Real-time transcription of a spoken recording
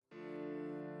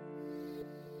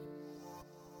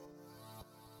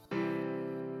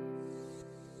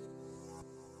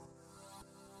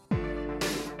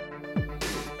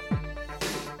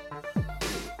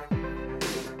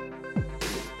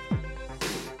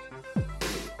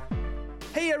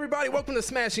Hey everybody, welcome to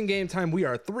Smashing Game Time. We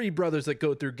are three brothers that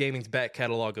go through gaming's back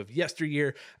catalog of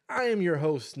yesteryear. I am your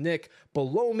host, Nick.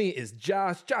 Below me is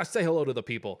Josh. Josh, say hello to the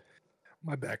people.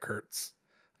 My back hurts.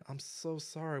 I'm so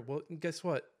sorry. Well, guess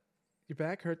what? Your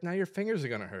back hurts. Now your fingers are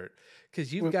gonna hurt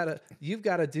because you've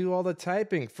gotta do all the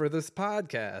typing for this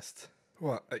podcast.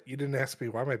 Well, you didn't ask me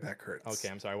why my back hurts. Okay,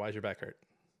 I'm sorry. Why's your back hurt?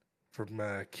 From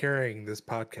carrying this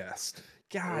podcast.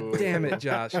 God damn it,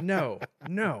 Josh. No.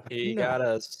 He got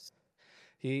us.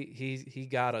 He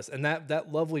got us. And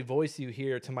that lovely voice you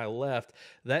hear to my left,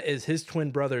 that is his twin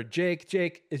brother, Jake.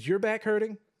 Jake, is your back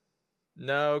hurting?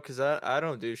 No, because I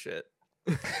don't do shit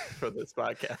for this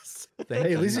podcast.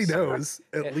 Hey, at least he knows.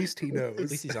 At least he knows.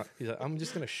 At least he's like, I'm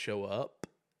just going to show up.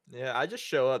 Yeah, I just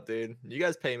show up, dude. You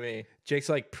guys pay me. Jake's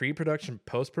like pre-production,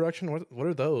 post-production. What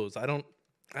are those? I don't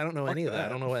know any of that. I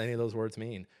don't know what any of those words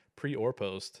mean. Pre or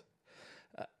post.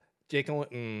 Jake, I'm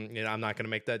not going to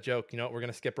make that joke. You know what? We're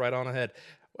going to skip right on ahead.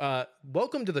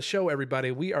 Welcome to the show,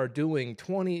 everybody. We are doing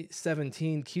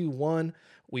 2017 Q1.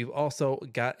 We've also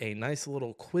got a nice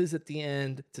little quiz at the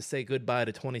end to say goodbye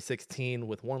to 2016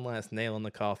 with one last nail in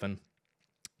the coffin.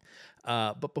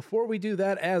 But before we do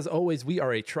that, as always, we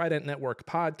are a Trident Network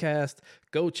podcast.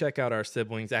 Go check out our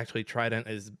siblings. Actually,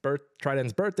 Trident's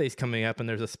birthday's coming up, and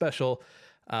there's a special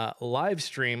live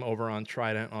stream over on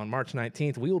Trident on March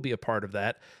 19th. We will be a part of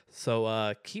that.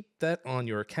 So keep that on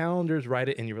your calendars, write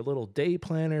it in your little day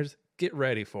planners, get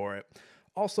ready for it.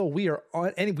 Also, we are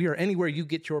anywhere you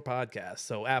get your podcast.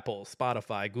 So Apple,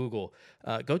 Spotify, Google,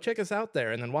 go check us out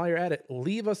there. And then while you're at it,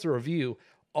 leave us a review.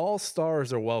 All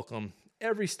stars are welcome.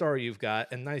 Every star you've got,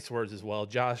 and nice words as well.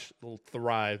 Josh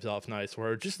thrives off nice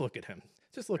words. Just look at him.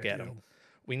 Just look at him.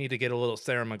 We need to get a little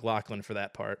Sarah McLachlan for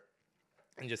that part.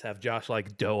 And just have Josh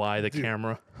like doe-eye the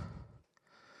camera.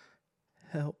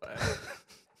 Help.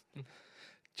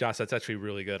 Josh, that's actually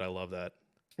really good. I love that.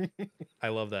 I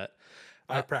love that.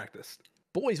 I practiced.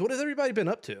 Boys, what has everybody been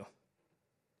up to?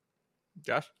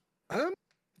 Josh?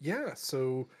 Yeah,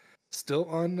 so still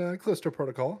on Callisto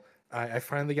Protocol. I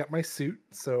finally got my suit,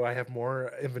 so I have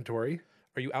more inventory.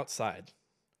 Are you outside?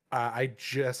 I'm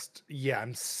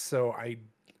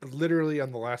literally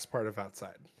on the last part of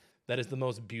outside. That is the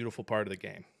most beautiful part of the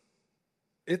game.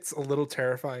 It's a little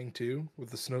terrifying too with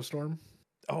the snowstorm.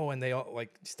 Oh, and they all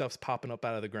like stuff's popping up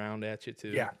out of the ground at you too.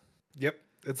 Yeah. Yep.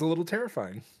 It's a little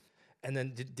terrifying. And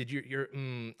then did your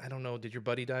I don't know, did your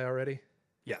buddy die already?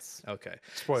 Yes. Okay.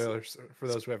 Spoilers for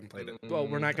those who haven't played it. Well,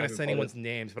 we're not going to say anyone's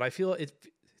names, but I feel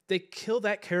they kill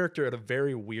that character at a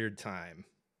very weird time.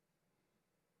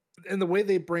 And the way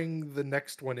they bring the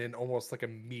next one in almost like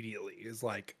immediately is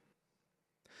like,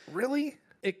 really?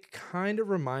 It kind of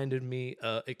reminded me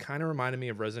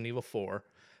of Resident Evil 4,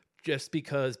 just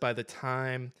because by the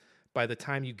time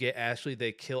you get Ashley,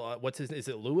 they kill is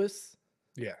it Louis?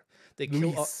 Yeah. They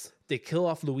kill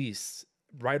off Luis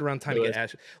right around time you get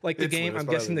Ashley. Like the game, I'm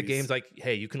guessing the game's like,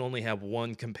 hey, you can only have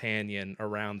one companion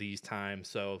around these times,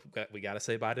 so we got to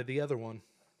say bye to the other one.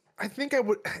 I think I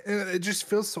would. It just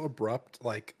feels so abrupt,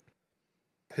 like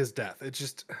his death. It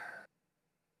just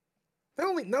not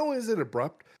only is it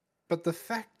abrupt, but the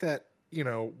fact that, you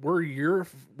know, where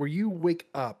you wake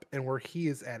up and where he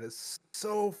is at is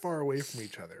so far away from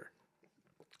each other.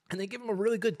 And they give him a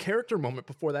really good character moment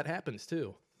before that happens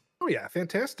too. Oh yeah,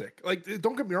 fantastic. Like,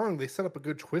 don't get me wrong, they set up a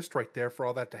good twist right there for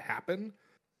all that to happen.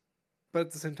 But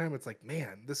at the same time, it's like,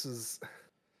 man, this is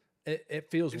it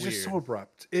feels weird. Just so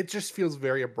abrupt. It just feels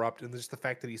very abrupt, and just the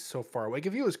fact that he's so far away. Like,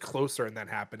 if he was closer and that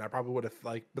happened, I probably would have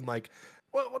been like,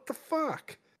 what the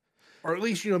fuck? Or at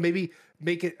least, you know, maybe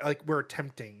make it like we're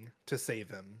attempting to save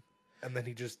him, and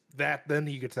then then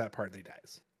you get to that part and he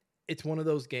dies. It's one of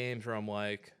those games where I'm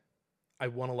like, I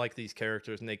want to like these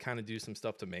characters, and they kind of do some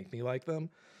stuff to make me like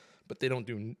them, but they don't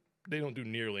do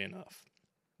nearly enough.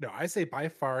 No, I say by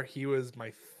far he's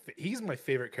my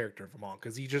favorite character of them all,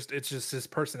 because it's just his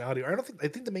personality. I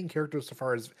think the main character so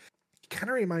far kind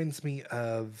of reminds me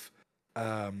of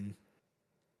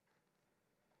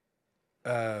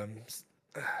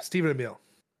Stephen Amell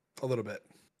a little bit.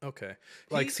 Okay.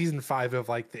 Like season 5 of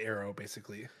like The Arrow,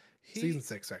 basically. Season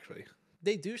 6, actually.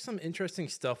 They do some interesting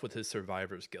stuff with his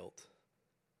survivor's guilt.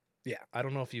 Yeah. I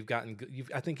don't know if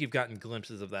I think you've gotten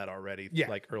glimpses of that already,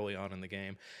 like early on in the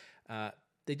game.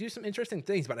 They do some interesting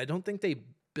things, but I don't think they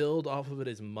build off of it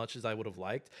as much as I would have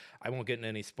liked. I won't get into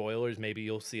any spoilers. Maybe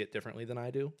you'll see it differently than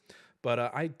I do. But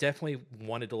I definitely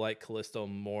wanted to like Callisto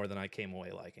more than I came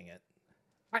away liking it.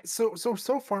 So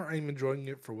far, I'm enjoying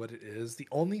it for what it is.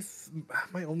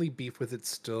 My only beef with it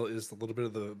still is a little bit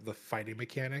of the fighting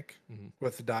mechanic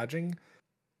with the dodging.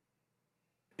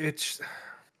 It's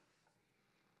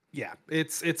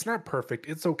not perfect.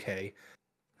 It's okay.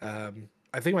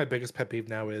 I think my biggest pet peeve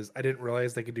now is I didn't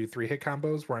realize they could do 3-hit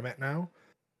combos where I'm at now.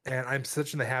 And I'm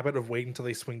such in the habit of waiting until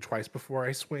they swing twice before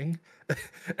I swing.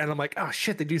 And I'm like, oh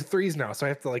shit, they do 3s now. So I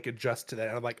have to like adjust to that.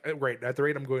 And I'm like, right, at the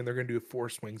rate I'm going, they're going to do 4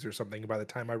 swings or something. By the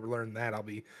time I learn that, I'll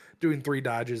be doing 3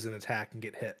 dodges and attack and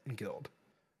get hit and killed.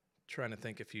 Trying to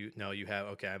think if you you have.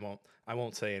 Okay, I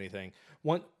won't say anything.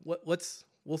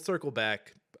 We'll circle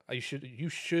back. You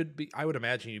should be. I would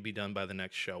imagine you'd be done by the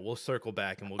next show. We'll circle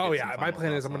back and we'll. Oh get yeah, some my final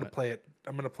plan is thoughts I'm on going to it. play it.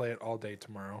 I'm going to play it all day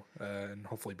tomorrow and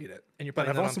hopefully beat it. And you're But playing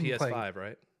I've that on also been PS5, playing-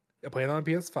 right? I played it on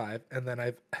PS5, and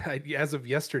then as of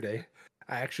yesterday,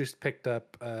 I actually picked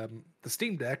up the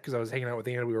Steam Deck because I was hanging out with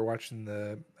Anna. We were watching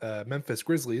the Memphis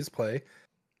Grizzlies play,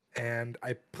 and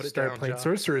I Put it started down, playing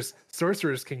Josh.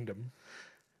 Sorcerer's Kingdom.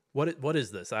 What is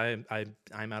this? I'm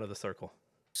out of the circle.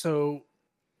 So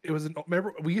it was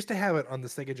remember we used to have it on the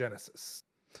Sega Genesis,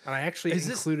 and I actually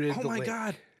included. Oh the my link.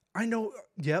 god! I know.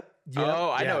 Yep. Oh,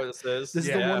 I yeah. know what this is. This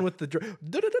is the Yeah. one with the.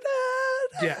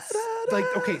 Yes. Like,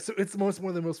 okay, so it's one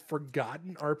of the most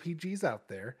forgotten RPGs out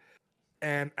there.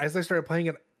 And as I started playing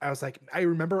it, I was like, I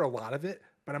remember a lot of it,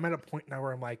 but I'm at a point now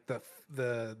where I'm like, the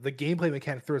gameplay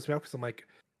mechanic throws me off because I'm like,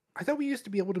 I thought we used to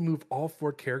be able to move all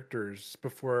 4 characters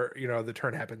before, the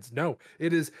turn happens. No,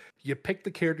 it is you pick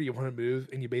the character you want to move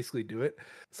and you basically do it.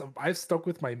 So I've stuck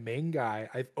with my main guy.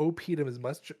 I've OP'd him as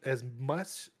much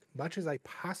as I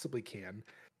possibly can.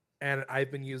 And I've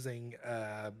been using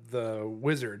the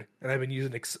wizard, and I've been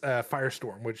using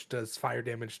Firestorm, which does fire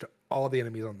damage to all the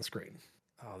enemies on the screen.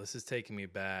 Oh, this is taking me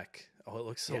back. Oh, it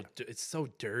looks so. Yeah. It's so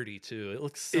dirty too. It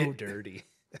looks so It- dirty.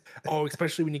 Oh,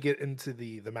 especially when you get into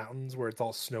the mountains where it's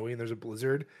all snowy and there's a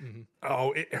blizzard. Mhm.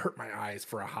 Oh, it hurt my eyes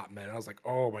for a hot minute. I was like,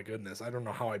 oh my goodness, I don't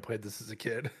know how I played this as a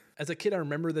kid. As a kid, I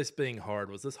remember this being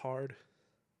hard. Was this hard?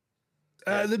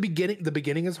 The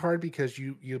beginning is hard because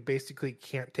you basically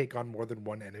can't take on more than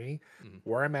one enemy. Mhm.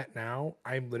 Where I'm at now,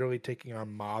 I'm literally taking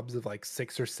on mobs of like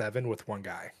 6 or 7 with one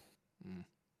guy.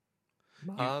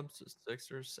 Mobs is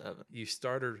 6 or 7. You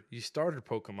started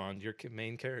Pokemon. Your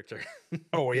main character.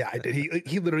 Oh yeah, I did.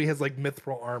 He literally has like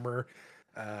mithril armor.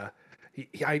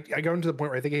 I got into the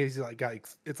point where I think he's like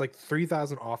it's like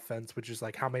 3,000 offense, which is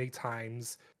like how many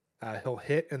times he'll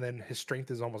hit, and then his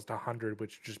strength is almost 100,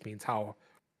 which just means how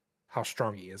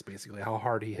strong he is, basically how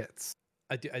hard he hits.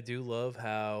 I do love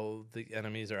how the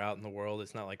enemies are out in the world.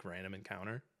 It's not like random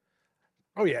encounter.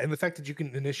 Oh yeah, and the fact that you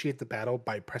can initiate the battle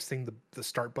by pressing the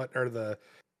start button or the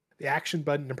action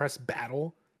button and press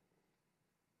battle.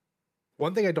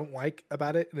 One thing I don't like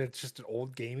about it, and it's just an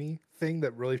old gamey thing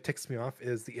that really ticks me off,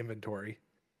 is the inventory.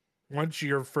 Once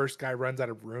your first guy runs out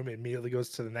of room, it immediately goes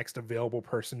to the next available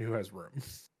person who has room.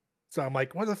 So I'm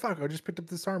like, what the fuck? I just picked up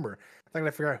this armor. I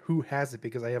gotta figure out who has it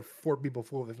because I have 4 people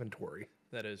full of inventory.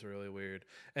 That is really weird.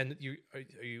 And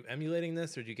are you emulating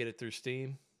this, or did you get it through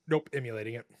Steam? Nope,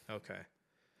 emulating it. Okay.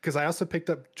 Because I also picked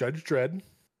up Judge Dredd.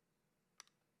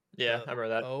 Yeah, I remember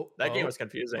that. That game was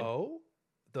confusing. Oh,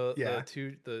 Yeah.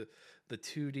 the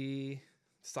 2D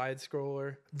side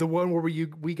scroller. The one where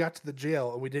we got to the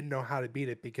jail and we didn't know how to beat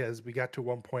it because we got to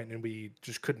one point and we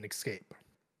just couldn't escape.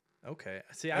 Okay.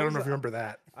 See, I don't know if you remember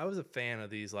that. I was a fan of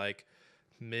these like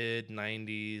mid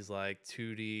 90s like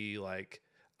 2D like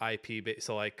IP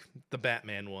so like the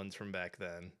Batman ones from back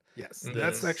then. Yes, Mhm.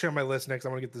 that's actually on my list next. I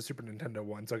want to get the Super Nintendo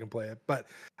one so I can play it. But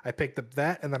I picked up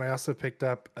that, and then I also picked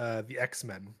up the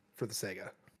X-Men for the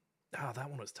Sega. Oh, that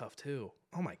one was tough too.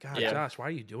 Oh my god, Yeah. Josh, why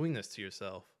are you doing this to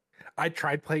yourself? I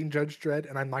tried playing Judge Dredd,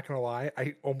 and I'm not gonna lie,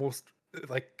 I almost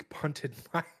like punted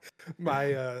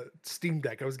my Steam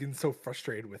Deck. I was getting so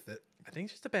frustrated with it. I think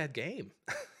it's just a bad game.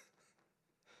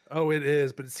 Oh, it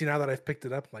is. But see, now that I've picked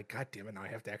it up, I'm like, God damn it! Now I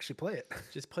have to actually play it.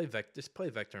 Just play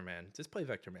Vector Man. Just play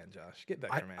Vector Man, Josh. Get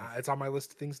Vector Man. It's on my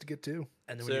list of things to get to.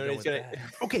 And then So when you're done he's with gonna-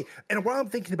 that. Okay, and while I'm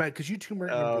thinking about it, because you two might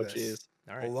remember Oh, this. jeez.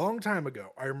 All A right. long time ago,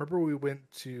 I remember we went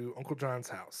to Uncle John's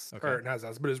house, Okay. or not his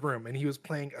house, but his room, and he was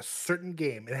playing a certain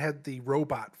game. It had the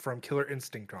robot from Killer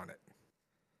Instinct on it.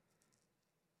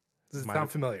 Does it Might sound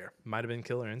have- familiar? Might have been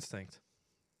Killer Instinct.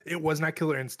 It was not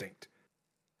Killer Instinct.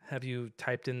 Have you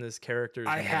typed in this character's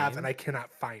I have, name? and I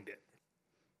cannot find it.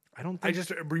 I don't I think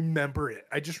just remember it.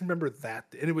 I just remember that,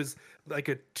 and it was like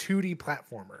a 2D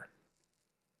platformer.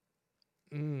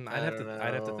 I'd have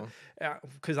to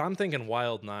because I'm thinking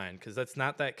Wild 9 because that's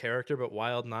not that character, but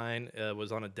Wild 9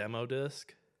 was on a demo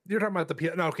disc. You're talking about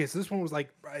the no, okay, so this one was like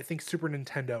I think Super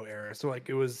Nintendo era. So like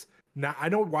it was not. I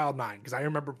know Wild 9 because I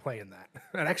remember playing that.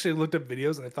 I actually looked up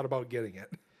videos and I thought about getting it.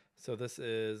 So this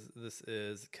is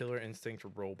Killer Instinct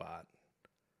Robot.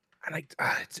 And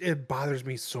it bothers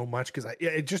me so much because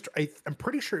I'm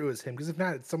pretty sure it was him because if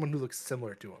not, it's someone who looks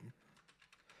similar to him.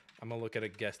 I'm gonna look at a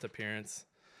guest appearance.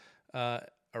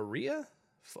 Aria?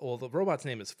 Well, the robot's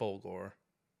name is Fulgore.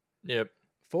 Yep.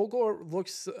 Fulgore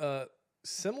looks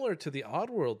similar to the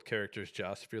Oddworld characters,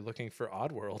 Josh, if you're looking for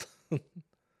Oddworld.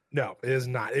 No, it is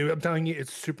not. I'm telling you,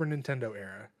 it's Super Nintendo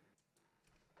era.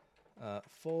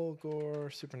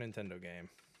 Fulgore Super Nintendo game.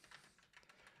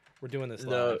 We're doing this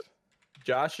No. live.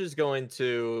 Josh is going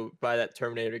to buy that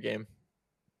Terminator game.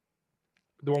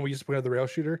 The one we used to play with the rail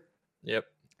shooter. Yep.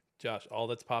 Josh, all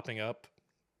that's popping up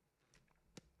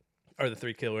are the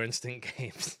 3 Killer Instinct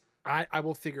games. I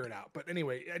will figure it out. But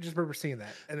anyway, I just remember seeing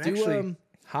that. And Do actually,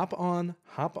 hop on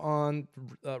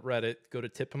Reddit, go to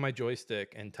tip of my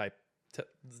joystick and type.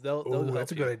 They'll oh, help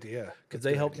that's a you. good idea. Because That's they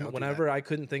a good helped idea. me I'll do that. whenever I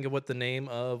couldn't think of what the name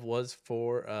of was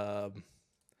for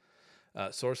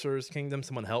Sorcerer's Kingdom.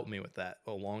 Someone helped me with that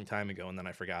a long time ago, and then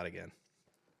I forgot again.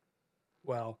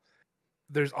 Well,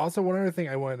 there's also one other thing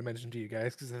I wanted to mention to you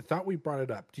guys because I thought we brought it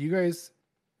up. Do you guys?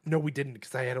 No, we didn't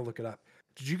because I had to look it up.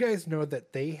 Did you guys know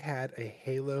that they had a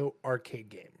Halo arcade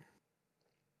game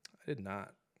I did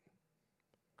not.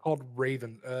 called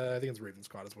Raven? I think it's Raven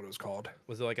Squad is what it was called.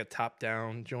 Was it like a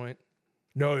top-down joint?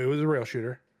 No, it was a rail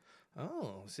shooter.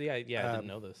 Oh, see, I didn't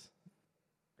know this.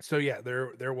 So yeah,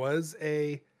 there was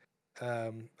a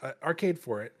arcade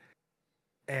for it,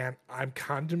 and I'm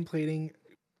contemplating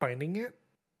finding it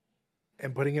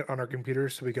and putting it on our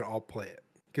computers so we could all play it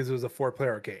because it was a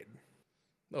 4-player arcade.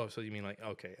 Oh, so you mean like,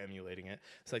 okay, emulating it.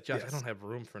 It's like, Josh, Yes. I don't have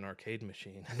room for an arcade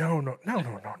machine. No.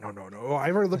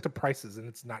 I've already looked at prices and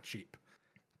it's not cheap.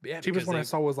 Yeah, Cheapest because one I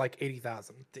saw was like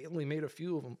 80,000. they only made a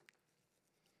few of them.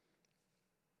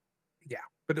 Yeah,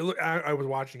 but I was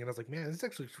watching and I was like, man, this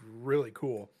actually looks really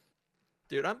cool.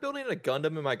 Dude, I'm building a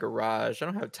Gundam in my garage. I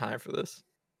don't have time for this.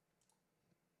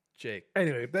 Jake,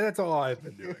 Anyway, but that's all I've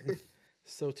been doing.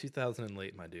 so 2000 and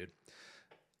late, my dude.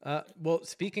 Well,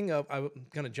 speaking of, I'm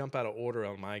going to jump out of order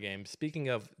on my game. Speaking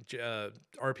of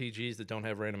RPGs that don't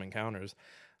have random encounters,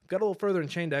 I've got a little further in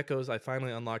Chained Echoes. I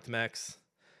finally unlocked mechs.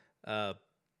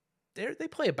 They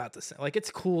play about the same. Like,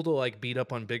 it's cool to like beat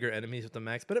up on bigger enemies with the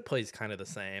mechs, but it plays kind of the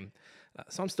same.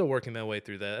 So I'm still working my way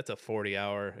through that. That's a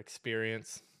 40-hour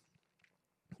experience.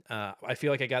 I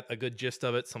feel like I got a good gist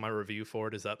of it, so my review for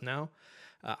it is up now.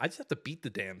 I just have to beat the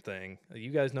damn thing.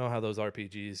 You guys know how those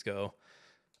RPGs go.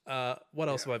 What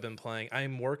else have I been playing?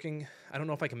 I'm working. I don't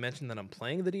know if I can mention that I'm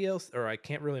playing the DLC, or I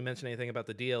can't really mention anything about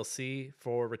the DLC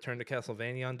for Return to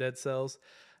Castlevania on Dead Cells.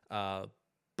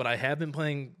 But I have been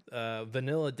playing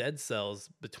vanilla Dead Cells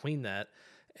between that.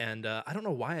 And I don't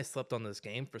know why I slept on this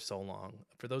game for so long.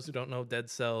 For those who don't know, Dead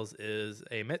Cells is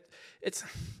it's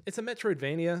a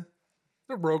Metroidvania.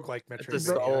 The roguelike It's Metroidvania. a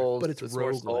Souls, But it's it's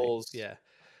more roguelike. Souls. Yeah,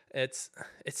 it's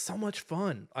so much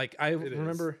fun. Like I It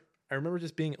is. remember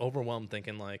just being overwhelmed,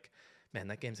 thinking like, man,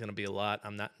 that game's gonna be a lot.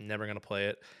 I'm never gonna play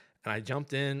it. And I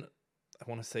jumped in. I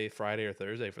want to say Friday or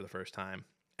Thursday for the first time,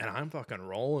 and I'm fucking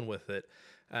rolling with it.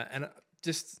 And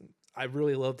just I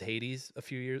really loved Hades a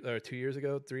few years or 2 years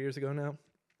ago, 3 years ago now.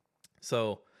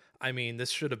 So I mean, this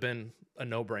should have been a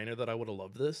no-brainer that I would have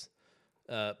loved this.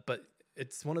 But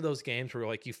it's one of those games where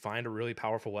like you find a really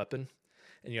powerful weapon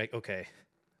and you're like, okay,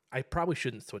 I probably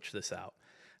shouldn't switch this out.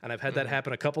 And I've had that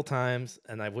happen a couple times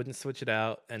and I wouldn't switch it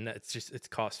out. And it's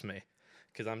cost me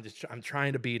because I'm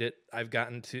trying to beat it. I've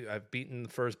beaten the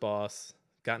first boss,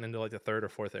 gotten into like the third or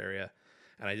fourth area,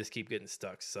 and I just keep getting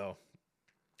stuck. So,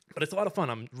 but it's a lot of fun.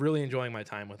 I'm really enjoying my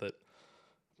time with it.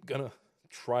 I'm gonna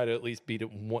try to at least beat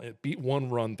one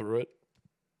run through it.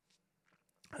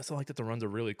 I also like that the runs are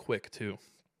really quick too.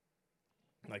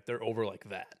 Like they're over like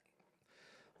that.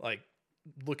 Like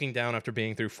looking down after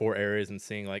being through 4 areas and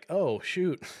seeing like, oh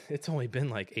shoot, it's only been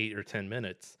like 8 or 10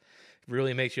 minutes. It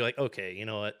really makes you like, okay, you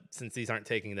know what? Since these aren't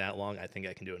taking that long, I think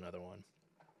I can do another one.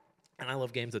 And I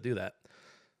love games that do that.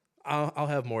 I'll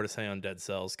have more to say on Dead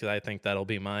Cells because I think that'll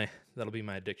be my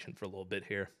addiction for a little bit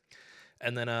here.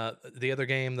 And then the other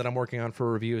game that I'm working on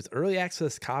for review is early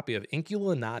access copy of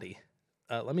Inkulinati.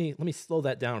 Let me slow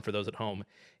that down for those at home.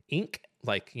 Ink,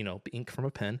 like, you know, ink from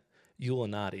a pen.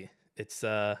 Ulinati. It's,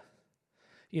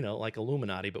 you know, like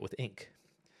Illuminati, but with ink.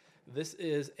 This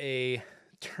is a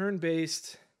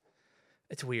turn-based...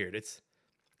 It's weird.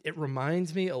 It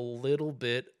reminds me a little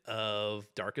bit of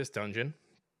Darkest Dungeon.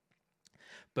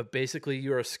 But basically,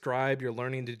 you're a scribe. You're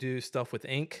learning to do stuff with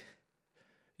ink.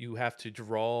 You have to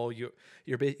draw you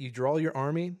draw your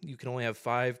army. You can only have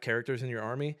 5 characters in your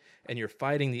army, and you're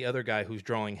fighting the other guy who's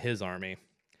drawing his army.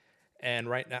 And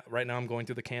right now I'm going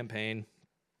through the campaign.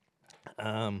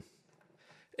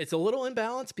 It's a little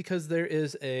imbalanced because there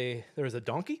is a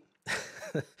donkey.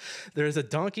 There is a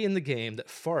donkey in the game that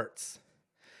farts,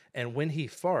 and when he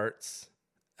farts,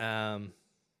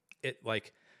 it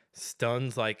like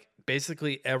stuns like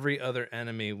basically every other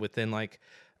enemy within like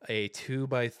a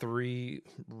 2x3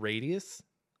 radius,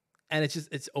 and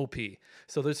it's OP.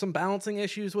 So there's some balancing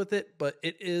issues with it, but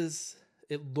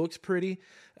it looks pretty.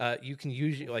 You can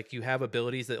use, like, you have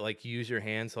abilities that like use your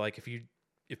hand. So like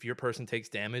if your person takes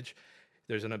damage,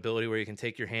 there's an ability where you can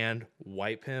take your hand,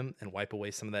 wipe him, and wipe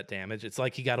away some of that damage. It's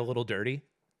like he got a little dirty.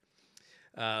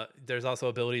 There's also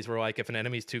abilities where, like, if an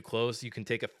enemy's too close, you can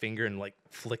take a finger and like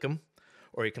flick them,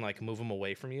 or you can like move them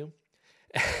away from you.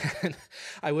 And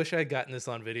I wish I had gotten this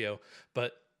on video,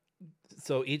 but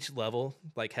so each level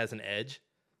like has an edge.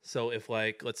 So if,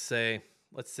 like, let's say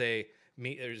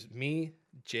there's me,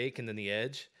 Jake, and then the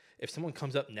edge. If someone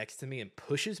comes up next to me and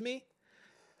pushes me,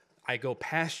 I go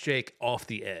past Jake off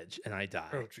the edge and I die.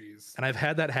 Oh, jeez. And I've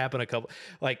had that happen a couple.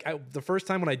 Like, the first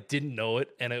time when I didn't know it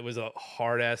and it was a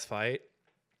hard ass fight,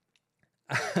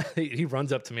 he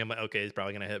runs up to me. I'm like, okay, he's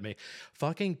probably gonna hit me.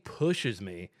 Fucking pushes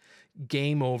me.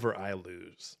 Game over. I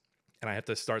lose, and I have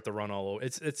to start the run all over.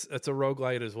 It's a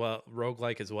roguelike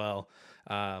as well.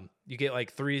 You get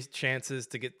like 3 chances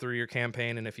to get through your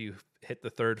campaign, and if you hit the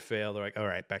third fail, they're like, all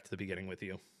right, back to the beginning with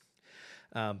you.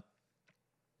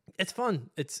 It's fun.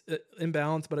 It's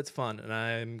imbalanced, but it's fun, and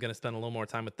I'm gonna spend a little more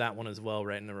time with that one as well,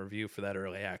 writing a review for that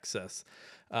early access.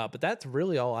 But that's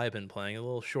really all I've been playing. A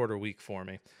little shorter week for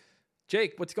me.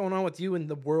 Jake, what's going on with you in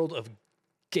the world of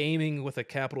gaming with a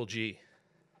capital G?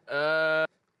 What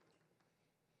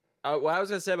I was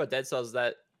gonna say about Dead Cells is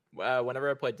that whenever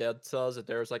I played Dead Cells, if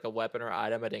there was like a weapon or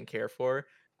item I didn't care for,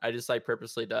 I just like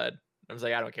purposely died. I was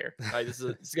like, I don't care. Like, this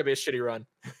is gonna be a shitty run.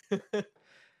 I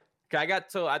think I got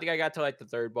to like the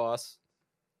 3rd boss.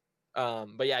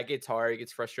 But yeah, it gets hard. It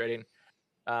gets frustrating.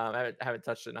 I haven't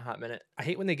touched it in a hot minute. I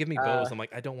hate when they give me bows. I'm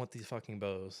like, I don't want these fucking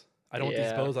bows. I don't want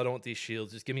these bows. I don't want these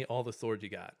shields. Just give me all the swords you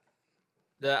got.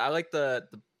 I like the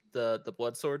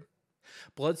blood sword.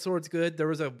 Blood sword's good. There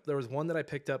was one that I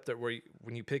picked up that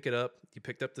when you pick it up, you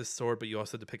picked up this sword, but you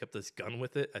also had to pick up this gun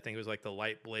with it. I think it was like the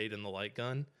light blade and the light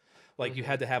gun. Like, you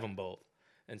had to have them both.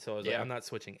 And so I was like, I'm not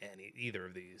switching either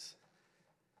of these.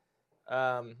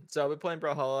 So I've been playing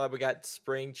Brawlhalla. We got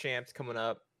Spring Champs coming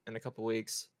up in a couple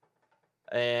weeks,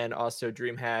 and also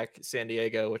DreamHack San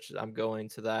Diego, which I'm going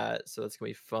to that, so it's gonna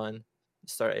be fun.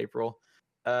 Start April.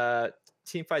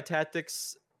 Teamfight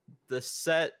Tactics, the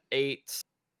set 8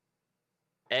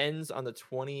 ends on the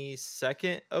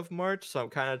 22nd of March, so I'm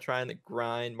kind of trying to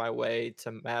grind my way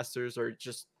to Masters or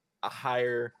just a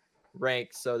higher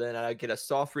rank, so then I get a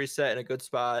soft reset in a good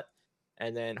spot,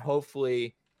 and then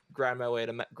hopefully grind my way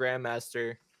to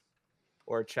Grandmaster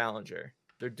or Challenger.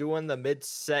 They're doing the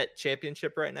mid-set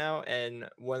championship right now, and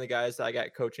one of the guys that I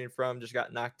got coaching from just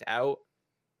got knocked out.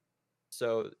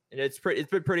 So it's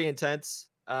been pretty intense.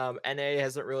 NA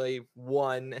hasn't really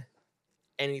won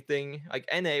anything. Like,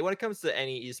 NA, when it comes to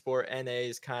any esport, NA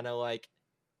is kind of like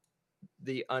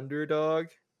the underdog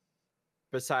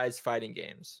besides fighting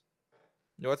games.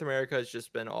 North America has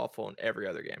just been awful in every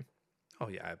other game. Oh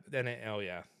yeah.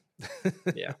 Yeah.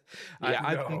 Yeah.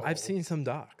 I've seen some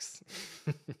docs.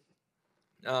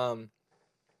 Yeah,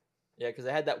 because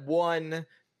I had that one.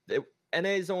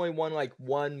 NA's only won like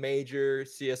one major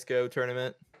CS:GO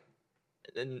tournament,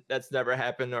 and that's never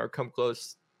happened or come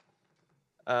close.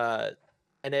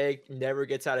 NA never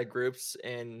gets out of groups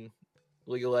in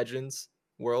League of Legends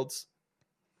Worlds.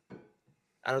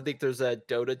 I don't think there's a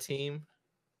Dota team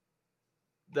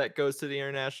that goes to the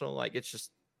international. Like, it's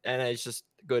just NA's just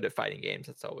good at fighting games.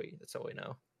 That's all we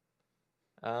know.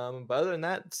 But other than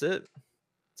that, that's it.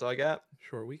 That's all I got.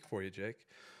 Short week for you, Jake.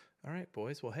 All right,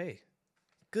 boys. Well, hey,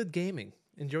 good gaming.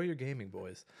 Enjoy your gaming,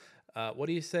 boys. What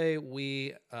do you say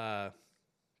we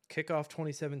kick off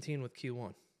 2017 with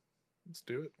Q1? Let's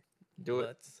do it.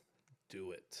 Let's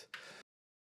do it.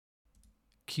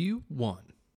 Q1.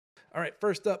 All right,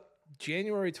 first up,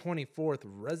 January 24th,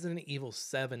 Resident Evil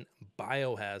 7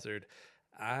 Biohazard.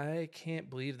 I can't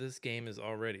believe this game is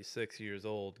already 6 years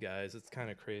old, guys. It's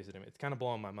kind of crazy to me. It's kind of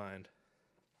blowing my mind.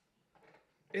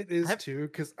 It is too,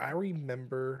 because I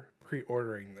remember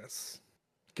pre-ordering this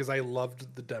because I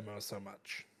loved the demo so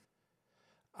much.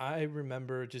 I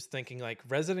remember just thinking, like,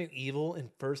 Resident Evil in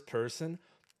first person,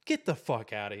 get the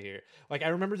fuck out of here. Like, I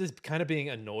remember just kind of being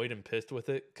annoyed and pissed with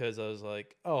it because I was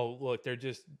like, oh, look, they're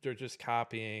just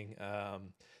copying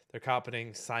they're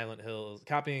copying Silent Hills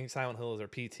or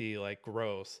PT, like,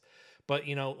 gross. But,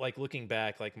 you know, like, looking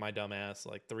back, like, my dumb ass,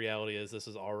 like, the reality is this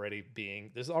is already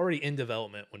in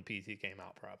development when PT came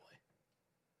out, probably.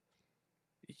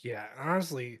 Yeah,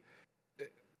 honestly,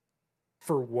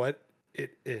 for what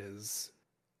it is,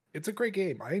 it's a great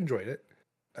game. I enjoyed it.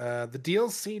 The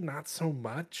DLC, not so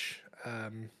much.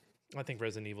 I think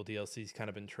Resident Evil DLC's kind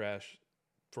of been trash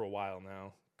for a while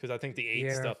now Because I think the 8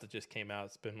 Yeah. stuff that just came out,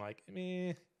 it's been like,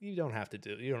 you don't have to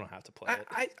play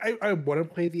it. I want to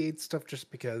play the 8 stuff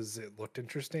just because it looked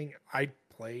interesting. I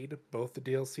played both the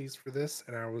DLCs for this,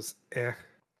 and I was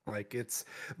like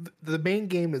the main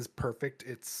game is perfect.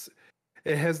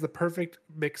 It has the perfect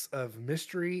mix of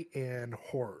mystery and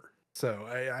horror. So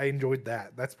I enjoyed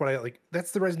that. That's what I like.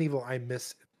 That's the Resident Evil I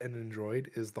miss and enjoyed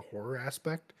is the horror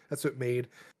aspect. That's what made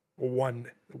one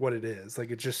what it is. Like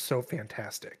it's just so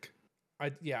fantastic. I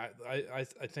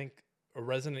think a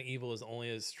Resident Evil is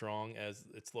only as strong as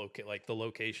its like the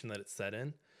location that it's set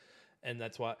in, and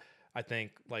that's why I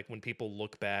think like when people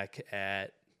look back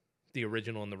at the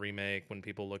original and the remake, when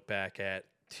people look back at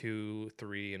 2,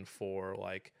 3, and 4,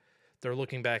 like they're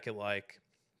looking back at like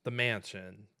the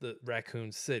mansion, the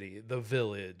Raccoon City, the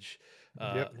village.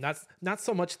 Yep. Not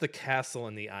so much the castle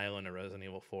and the island of Resident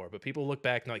Evil 4, but people look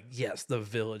back and like, yes, the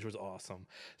village was awesome,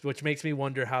 which makes me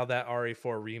wonder how that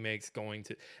RE4 remake's going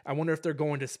to. I wonder if they're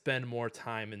going to spend more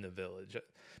time in the village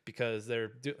because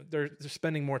they're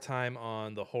spending more time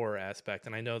on the horror aspect,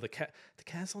 and I know the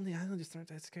castle and the island just aren't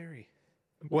that scary.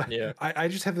 What? Yeah. I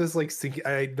just have this like sinking.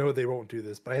 I know they won't do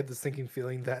this, but I have this sinking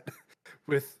feeling that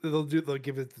they'll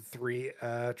give it the 3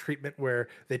 treatment where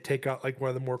they take out like one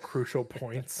of the more crucial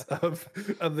points of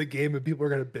the game, and people are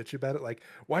gonna bitch about it. Like,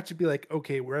 watch it be like,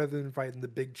 okay, rather than fighting the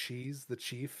big cheese, the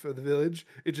chief of the village,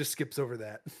 it just skips over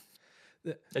that.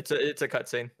 It's a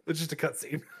cutscene. It's just a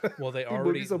cutscene. Well, they The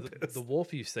already movie's so the pissed.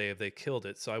 wolf you saved, they killed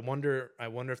it. So I wonder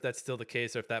if that's still the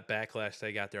case, or if that backlash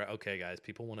they got there. Okay, guys,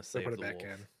 people want to They save put the it back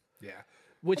wolf, in. Yeah.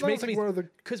 which Well, that makes was, me like, one of the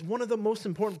because one of the most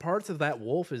important parts of that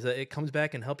wolf is that it comes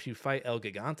back and helps you fight El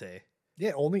Gigante.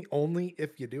 yeah only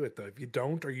if you do it though. If you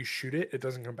don't or you shoot it, it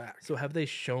doesn't come back. So have they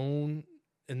shown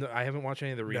I haven't watched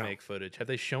any of the No. remake footage. Have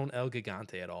they shown El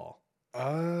Gigante at all?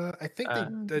 I think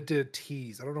they did a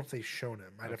tease. I don't know if they've shown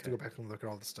him. I'd have to Okay. go back and look at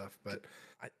all the stuff, but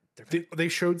They're they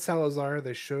showed Salazar.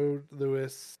 They showed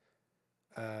Lewis.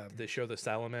 Did they show the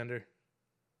salamander?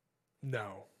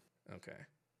 No. Okay.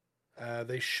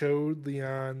 They showed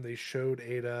Leon. They showed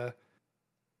Ada.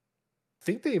 I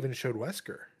think they even showed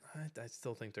Wesker. I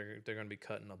still think they're going to be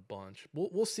cutting a bunch.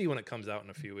 We'll see when it comes out in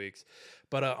a few weeks.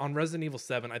 But on Resident Evil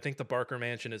 7, I think the Barker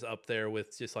Mansion is up there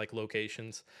with just like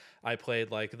locations. I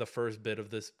played like the first bit of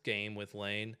this game with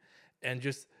Lane, and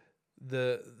just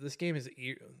this game is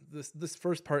this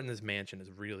first part in this mansion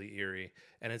is really eerie,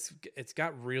 and it's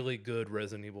got really good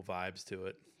Resident Evil vibes to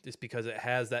it. Just because it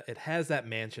has that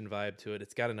mansion vibe to it.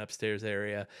 It's got an upstairs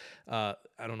area. I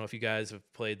don't know if you guys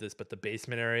have played this, but the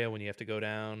basement area when you have to go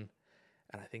down.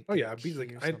 And I think Oh yeah, I beat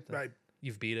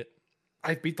you've beat it.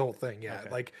 I beat the whole thing. Yeah, Okay.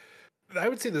 like I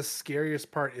would say the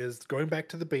scariest part is going back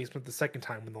to the basement the second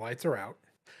time when the lights are out.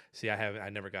 See, I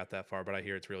never got that far, but I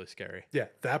hear it's really scary. Yeah,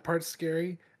 that part's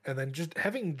scary, and then just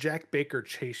having Jack Baker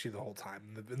chase you the whole time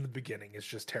in the beginning is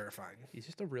just terrifying. He's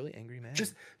just a really angry man.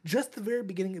 Just the very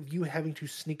beginning of you having to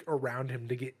sneak around him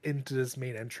to get into this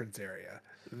main entrance area,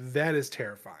 that is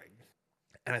terrifying.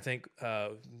 And I think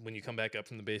when you come back up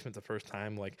from the basement the first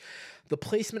time, like the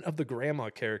placement of the grandma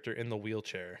character in the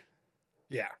wheelchair,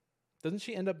 Yeah. doesn't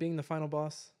she end up being the final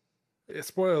boss?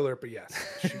 Spoiler alert, but yes,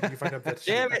 you find out that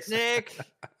she Damn it, is. Nick!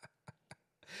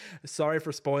 Sorry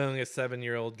for spoiling a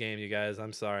 7-year-old game, you guys.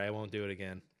 I'm sorry. I won't do it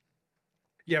again.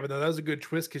 Yeah, but no, that was a good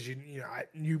twist because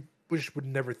you just would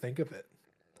never think of it.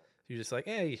 You're just like,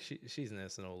 hey, she's an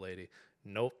innocent old lady.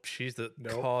 Nope, she's the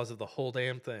Nope. cause of the whole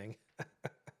damn thing.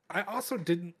 I also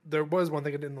didn't. There was one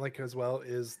thing I didn't like as well.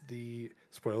 Is the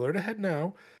spoiler alert ahead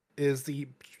now? Is the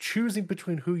choosing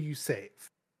between who you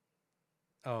save,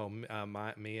 Oh, Mia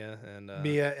and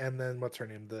Mia, and then what's her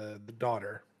name, the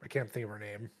daughter. I can't think of her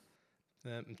name.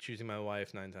 I'm choosing my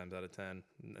wife 9 times out of 10,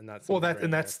 and that's Well,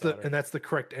 that's the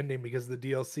correct ending because the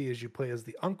DLC is you play as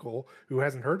the uncle who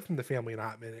hasn't heard from the family in a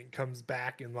hot minute and comes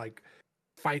back and like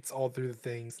fights all through the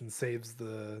things and saves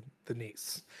the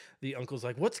niece. the uncle's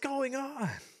like, "What's going on?"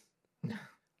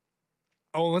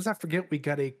 Oh, let's not forget we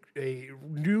got a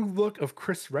new look of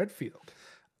Chris Redfield.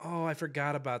 Oh, I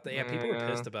forgot about that. Yeah, people were Yeah.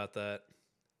 pissed about that.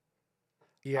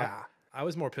 Yeah. I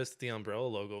was more pissed that the umbrella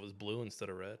logo was blue instead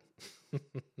of red.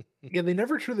 Yeah, they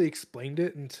never truly explained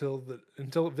it until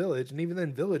Village, and even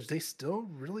then Village, they still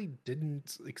really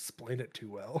didn't explain it too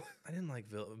well. I didn't like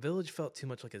Village. Felt too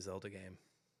much like a Zelda game.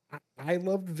 I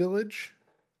loved Village,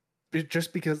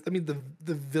 just because the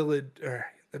village,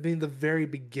 the very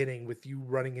beginning with you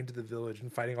running into the village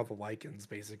and fighting all the Lycans,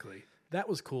 basically. That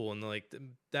was cool, and like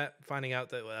that finding out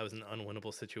that was an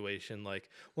unwinnable situation. Like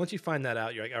once you find that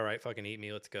out, you're like, all right, fucking eat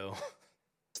me, let's go.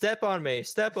 Step on me.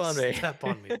 Step on me. Step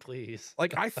on me, please.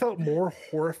 Like I felt more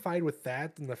horrified with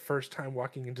that than the first time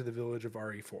walking into the village of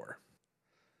RE4.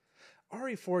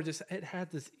 RE4 just it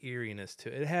had this eeriness to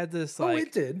it. It had this Oh, like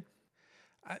it did.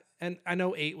 and I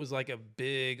know 8 was like a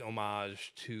big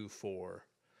homage to 4.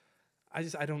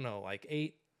 I don't know, like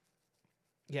 8.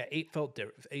 Yeah, 8 felt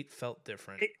different. 8 felt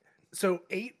different. So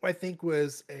 8, I think,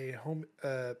 was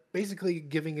basically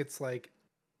giving its like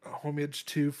homage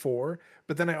to 4.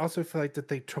 But then I also feel like that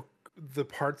they took the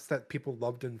parts that people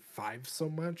loved in 5 so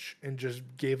much and just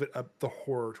gave it the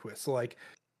horror twist. So like,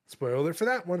 spoiler alert for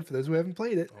that one for those who haven't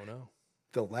played it. Oh no.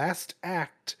 The last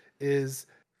act is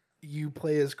you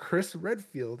play as Chris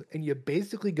Redfield, and you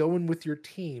basically go in with your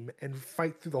team and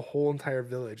fight through the whole entire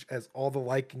village as all the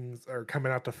Vikings are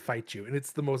coming out to fight you. And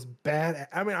it's the most bad.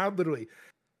 I mean, I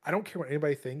don't care what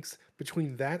anybody thinks.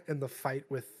 Between that and the fight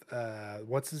with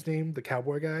what's his name, the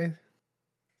cowboy guy.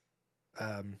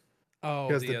 Oh,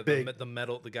 Because the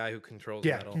metal, the guy who controls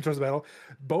metal. controls the battle.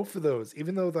 Both of those,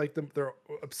 even though like they're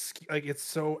like it's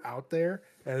so out there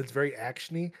and it's very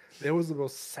actiony, it was the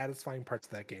most satisfying parts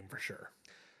of that game for sure.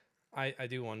 I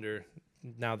do wonder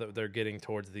now that they're getting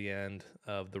towards the end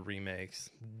of the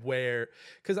remakes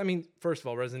because I mean, first of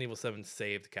all, Resident Evil 7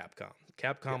 saved Capcom.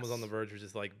 Capcom was on the verge of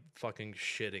just like fucking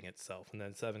shitting itself, and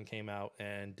then 7 came out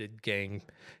and did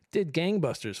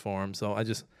gangbusters for them. So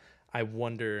I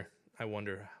wonder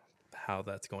how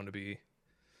that's going to be.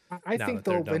 I think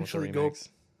they'll eventually go.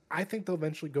 I think they'll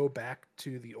eventually go back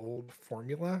to the old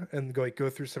formula and go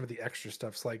through some of the extra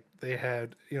stuffs like they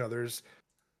had. There's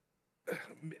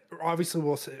obviously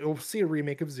we'll see a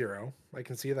remake of 0. I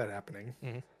can see that happening.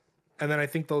 Mm-hmm. And then I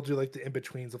think they'll do like the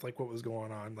in-betweens of like what was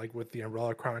going on, like with the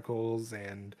Umbrella Chronicles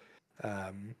and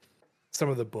some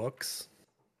of the books.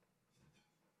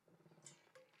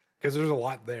 Because there's a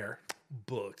lot there.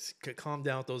 Books. Calm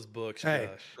down with those books, Hey,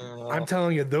 Josh. I'm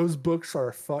telling you, those books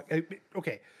are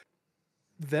okay.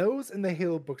 Those and the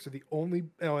Halo books are the only.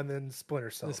 Oh, and then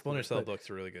Splinter Cell. The Splinter Cell books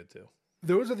are really good too.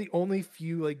 Those are the only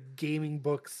few like gaming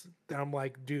books that I'm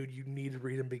like, dude, you need to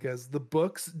read them because the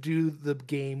books do the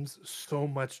games so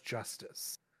much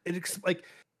justice.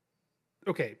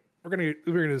 Okay, we're gonna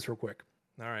do this real quick.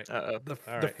 All right.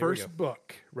 The first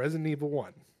book, Resident Evil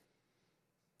 1.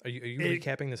 Are you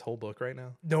recapping this whole book right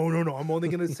now? No. I'm only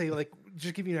gonna say like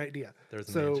just give you an idea.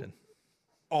 There's a mansion.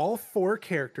 All 4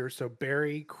 characters, so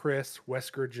Barry, Chris,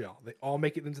 Wesker, Jill, they all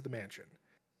make it into the mansion.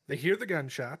 They hear the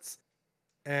gunshots.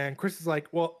 And Chris is like,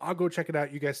 well, I'll go check it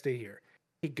out. You guys stay here.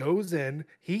 He goes in,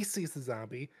 he sees the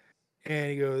zombie,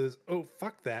 and he goes, oh,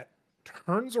 fuck that.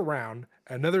 Turns around,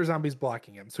 another zombie's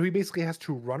blocking him. So he basically has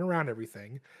to run around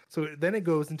everything. So then it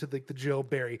goes into like the Jill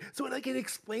Barry. So it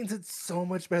explains it so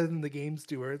much better than the games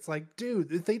do, where it's like,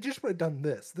 dude, if they just would have done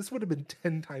this would have been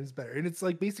 10 times better. And it's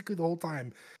like basically the whole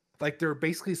time, like they're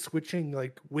basically switching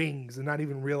like wings and not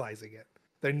even realizing it.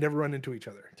 They never run into each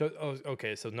other. So,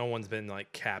 okay, so no one's been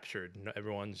like captured. No,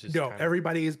 everyone's just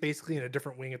everybody is basically in a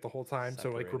different wing at the whole time. Separated.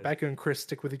 So like Rebecca and Chris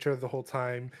stick with each other the whole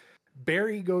time.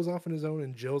 Barry goes off on his own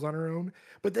and Jill's on her own.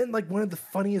 But then like one of the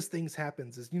funniest things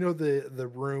happens is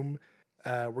the room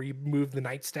where you move the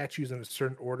night statues in a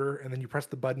certain order and then you press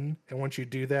the button, and once you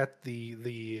do that,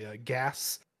 the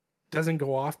gas doesn't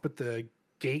go off, but the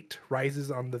gate rises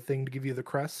on the thing to give you the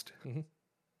crest. Mm-hmm.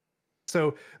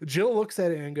 So Jill looks at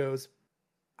it and goes,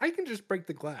 I can just break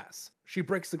the glass. She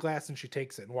breaks the glass and she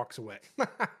takes it and walks away.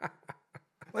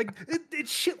 Like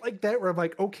it's shit like that where I'm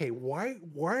like, okay, why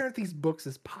aren't these books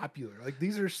as popular? Like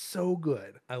these are so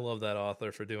good. I love that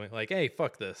author for doing like, hey,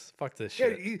 fuck this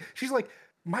shit. Yeah, she's like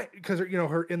because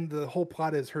her in the whole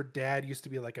plot is her dad used to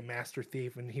be like a master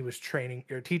thief and he was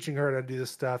teaching her how to do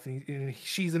this stuff, and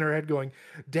she's in her head going,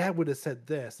 Dad would have said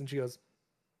this, and she goes,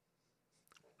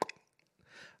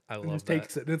 I love that.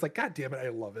 Takes it and it's like, God damn it, I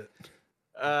love it.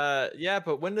 Yeah,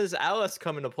 but when does Alice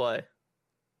come into play?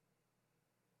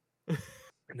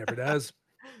 It never does.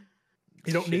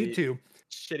 You don't need to.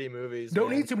 Shitty movies. Don't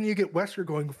need to when you get Wesker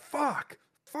going, fuck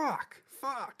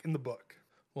in the book.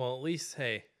 Well, at least,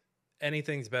 hey,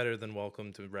 anything's better than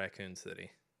Welcome to Raccoon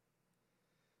City.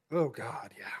 Oh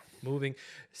God, yeah.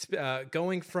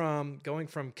 Going from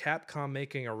Capcom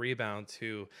making a rebound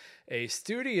to a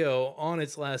studio on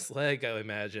its last leg, I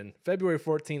imagine. February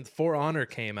 14th, For Honor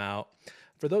came out.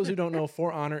 For those who don't know,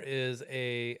 For Honor is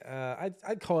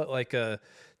I'd call it like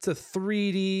it's a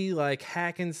 3D like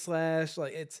hack and slash.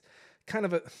 Like it's kind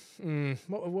of a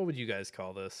what would you guys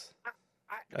call this?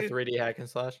 A 3D hack and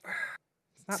slash.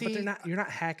 But you're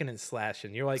not hacking and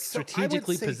slashing. You're like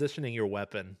strategically positioning your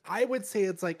weapon. I would say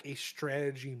it's like a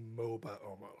strategy MOBA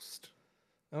almost.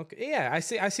 Okay, yeah, I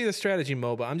see the strategy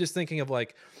MOBA. I'm just thinking of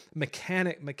like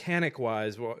mechanic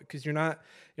wise, because you're not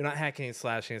hacking and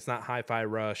slashing. It's not Hi-Fi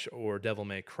Rush or Devil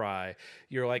May Cry.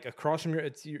 You're like across from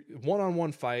it's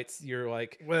one-on-one fights. You're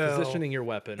like positioning your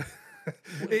weapon.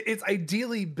 It's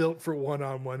ideally built for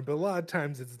 1-on-1, but a lot of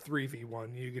times it's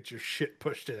 3v1. You get your shit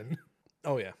pushed in.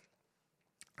 Oh yeah.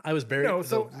 I was very No,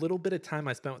 so- the little bit of time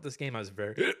I spent with this game, I was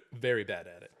very very bad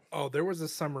at it. Oh, there was a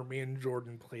summer me and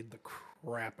Jordan played the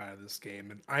crap out of this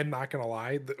game, and I'm not gonna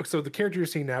lie. So the character you're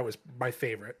seeing now is my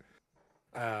favorite,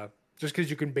 just because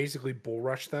you can basically bull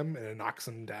rush them and it knocks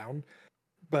them down.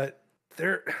 But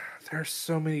there are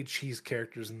so many cheese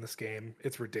characters in this game.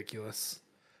 It's ridiculous.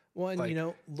 Well, and Like- you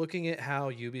know, looking at how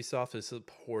Ubisoft has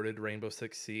supported Rainbow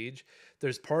Six Siege,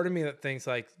 there's part of me that thinks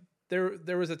like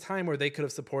there was a time where they could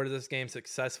have supported this game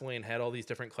successfully and had all these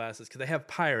different classes because they have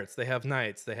pirates, they have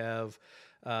knights, they have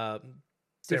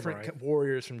different Samurai.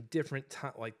 warriors from different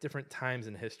different times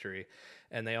in history,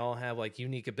 and they all have like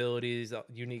unique abilities,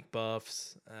 unique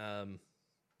buffs.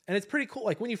 And it's pretty cool.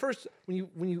 Like when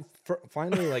you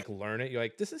finally like learn it, you're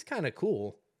like, this is kind of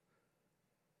cool.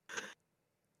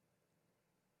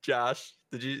 Josh,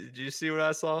 did you see what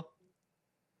I saw?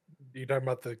 You talking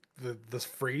about the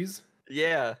freeze?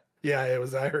 Yeah. Yeah, it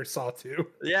was. I saw too.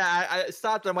 Yeah, I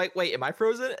stopped. I'm like, wait, am I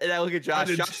frozen? And I look at Josh.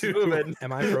 did Josh too. moving.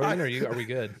 Am I frozen? Are we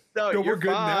good? No, No, you're we're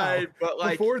good fine, now. But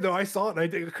like, Before though, I saw it and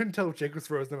I couldn't tell if Jake was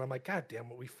frozen. And I'm like, God damn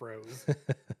it, we froze.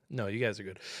 No, you guys are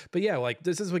good. But yeah, like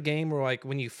this is a game where like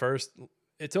when you first,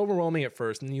 it's overwhelming at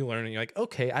first, and then you learn and you're like,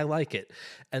 okay, I like it,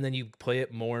 and then you play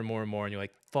it more and more and more, and you're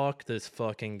like, fuck this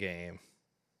fucking game.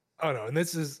 Oh no, and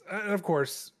this is, and of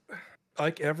course,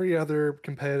 like every other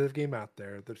competitive game out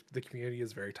there, the community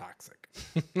is very toxic.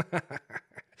 Which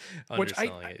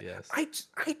Underselling it, yes. I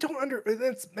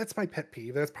don't that's my pet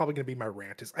peeve. That's probably going to be my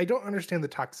rant. Is I don't understand the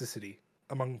toxicity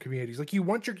among communities. Like you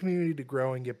want your community to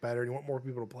grow and get better, and you want more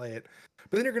people to play it,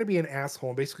 but then you're going to be an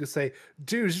asshole and basically say,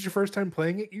 "Dude, is this your first time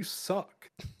playing it? You suck,"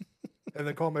 and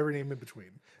then call them every name in between.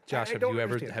 Josh, I have don't you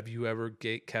ever understand.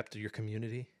 gate kept your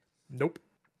community? Nope.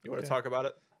 you want to Okay. talk about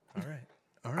it? All right.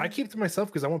 All I right. keep to myself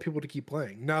because I want people to keep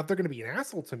playing. Now, if they're going to be an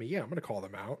asshole to me, yeah, I'm going to call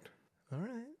them out. All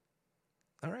right.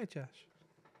 All right, Josh.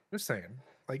 Just saying,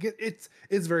 like it's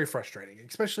very frustrating,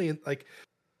 especially in like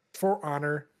For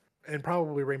Honor and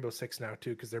probably Rainbow Six now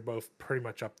too, because they're both pretty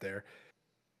much up there.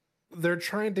 They're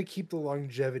trying to keep the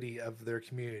longevity of their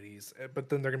communities, but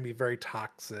then they're going to be very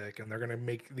toxic, and they're going to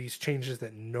make these changes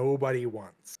that nobody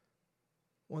wants.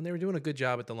 Well, and they were doing a good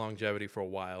job at the longevity for a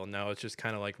while, and now it's just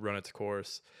kind of like run its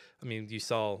course. I mean, you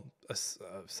saw a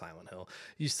Silent Hill,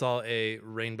 you saw a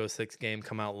Rainbow Six game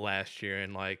come out last year,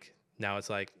 and like now it's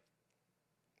like,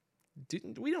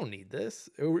 we don't need this.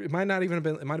 It might not even have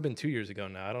been. It might have been 2 years ago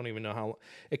now. I don't even know how.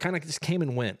 It kind of just came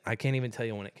and went. I can't even tell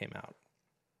you when it came out.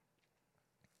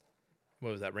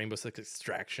 What was that? Rainbow Six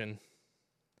Extraction.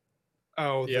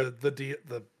 Oh, Yep.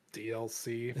 the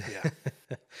DLC,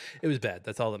 yeah. It was bad.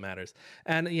 That's all that matters.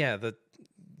 And yeah,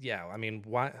 I mean,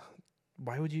 why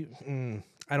would you?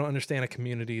 I don't understand a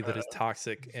community that is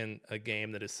toxic in a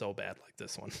game that is so bad like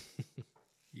this one.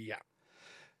 Yeah.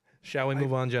 Shall we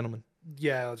move on, gentlemen?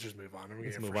 Yeah, let's just move on. I'm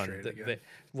Let's getting move on. frustrated again.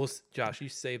 Josh, you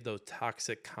save those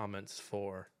toxic comments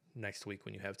for next week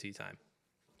when you have tea time.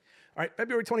 All right,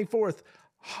 February 24th,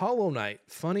 Hollow Knight.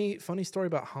 Funny story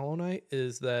about Hollow Knight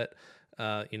is that,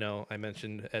 I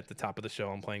mentioned at the top of the show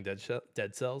I'm playing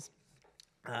Dead Cells.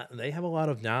 They have a lot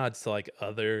of nods to like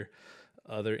other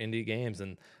indie games,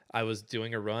 and I was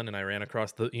doing a run and I ran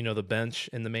across the bench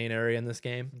in the main area in this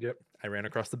game. Yep. I ran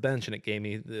across the bench and it gave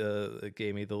me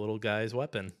the little guy's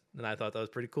weapon, and I thought that was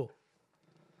pretty cool.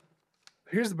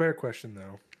 Here's the better question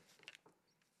though.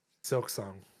 Silk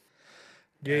Song.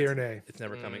 Yay or nay? It's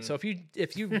never coming. So if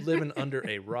you live in under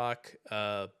a rock,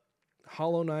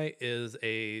 Hollow Knight is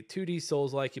a 2D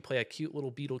Souls-like. You play a cute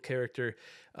little beetle character,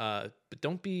 but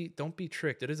don't be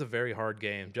tricked. It is a very hard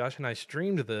game. Josh and I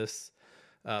streamed this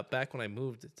back when I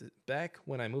moved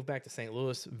back to St.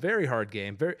 Louis. Very hard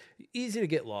game. Very easy to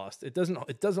get lost. It doesn't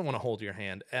want to hold your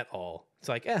hand at all. It's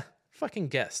like, fucking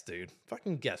guess, dude.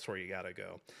 Fucking guess where you gotta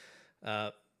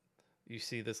go. You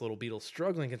see this little beetle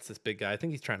struggling against this big guy. I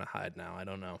think he's trying to hide now. I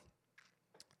don't know.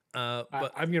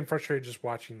 But I'm getting frustrated just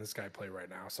watching this guy play right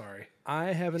now. Sorry.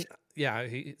 I haven't. Yeah,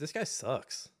 this guy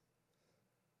sucks.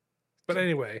 But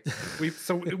anyway,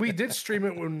 we did stream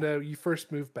it when you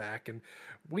first moved back, and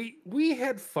we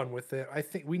had fun with it. I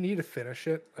think we need to finish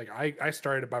it. Like I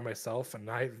started it by myself, and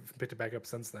I've picked it back up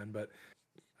since then. But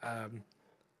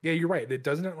yeah, you're right. It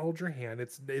does not hold your hand.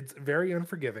 It's very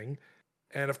unforgiving,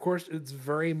 and of course, it's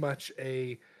very much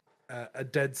a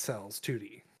Dead Cells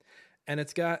 2D. And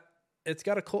it's got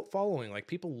a cult following. Like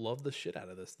people love the shit out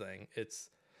of this thing. It's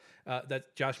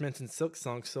that Josh mentioned Silk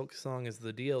Song. Silk Song is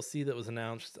the DLC that was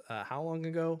announced how long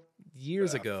ago?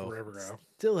 years ago. Forever ago.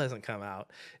 Still hasn't come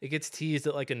out. It gets teased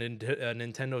at like a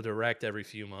Nintendo Direct every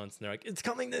few months, and they're like, "It's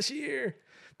coming this year."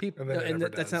 People, And then it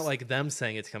never that's not does. like them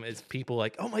saying it's coming. It's people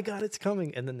like, "Oh my god, it's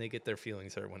coming," and then they get their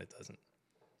feelings hurt when it doesn't.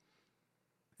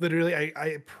 Literally,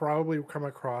 I probably come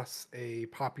across a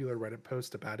popular Reddit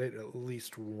post about it at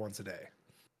least once a day.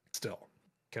 Still,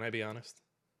 Can I be honest?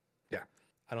 Yeah.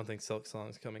 I don't think Silk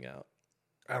Song's coming out.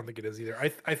 I don't think it is either.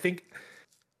 I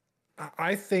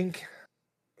think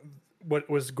what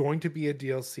was going to be a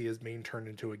DLC is being turned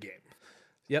into a game,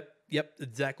 Yep,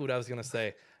 exactly what I was gonna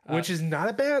say. which is not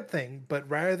a bad thing. But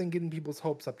rather than getting people's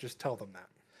hopes up, just tell them that.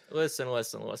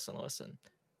 Listen.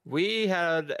 We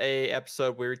had a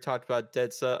episode where we talked about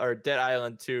Dead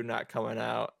Island 2 not coming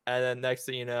out, and then next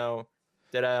thing you know,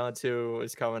 Dead Island 2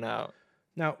 is coming out.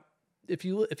 Now, if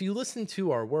you listen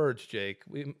to our words, Jake,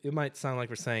 it might sound like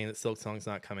we're saying that Silk Song's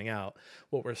not coming out.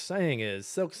 What we're saying is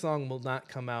Silk Song will not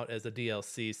come out as a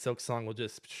DLC. Silk Song will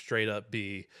just straight up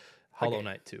be Hollow game.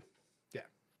 Knight 2.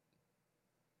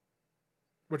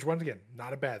 Which, once again,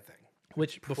 not a bad thing.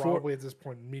 Which before Probably at this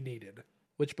point, we needed.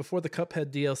 before the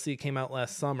Cuphead DLC came out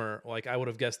last summer, like I would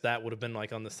have guessed that would have been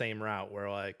like on the same route where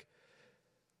like,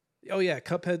 oh yeah,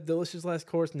 Cuphead Delicious Last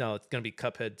Course. No, it's gonna be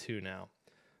Cuphead 2 now.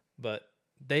 But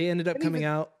they ended up And coming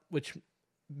even- out, which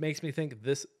makes me think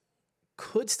this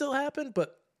could still happen,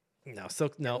 but no,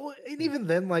 no. Well, and even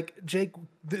then, like Jake,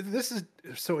 this is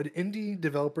so an indie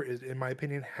developer is, in my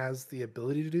opinion, has the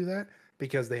ability to do that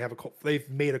because they have they've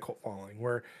made a cult following.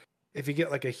 Where if you get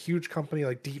like a huge company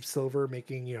like Deep Silver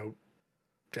making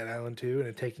Dead Island 2 and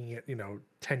it taking it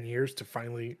 10 years to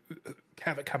finally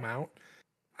have it come out,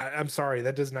 I'm sorry,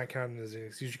 that does not count as an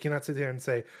excuse. You cannot sit there and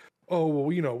say, oh well,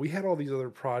 we had all these other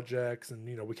projects and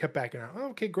we kept backing out. Oh,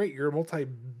 okay, great, you're a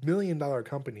multi-million-dollar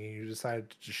company and you decided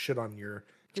to just shit on your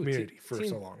community for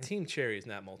so long. Team Cherry is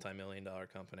not multi-million-dollar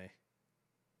company.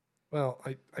 Well,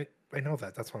 I know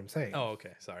that. That's what I'm saying. Oh,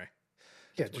 okay, sorry.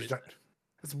 yeah, what just it not.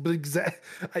 That's exact.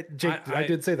 Jake, I I-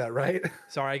 did say that, right?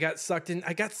 Sorry, I got sucked in.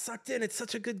 It's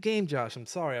such a good game, Josh. I'm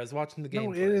sorry. I was watching the game.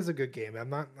 No, it is a good game. I'm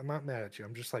not mad at you.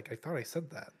 I'm just like I thought I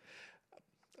said that.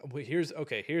 Well, here's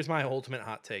my ultimate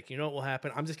hot take. You know what will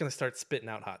happen? I'm just gonna start spitting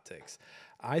out hot takes.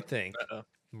 I think Uh-oh.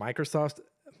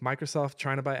 Microsoft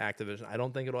trying to buy Activision. I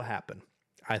don't think it'll happen.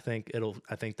 I think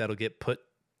that'll get put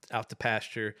out to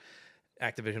pasture.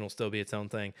 Activision will still be its own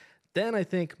thing. Then I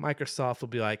think Microsoft will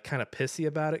be like kind of pissy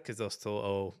about it because they'll still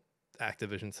owe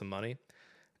Activision some money.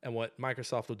 And what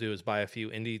Microsoft will do is buy a few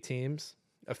indie teams,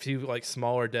 a few like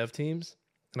smaller dev teams,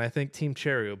 and I think Team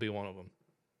Cherry will be one of them.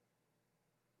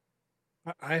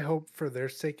 I hope for their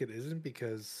sake it isn't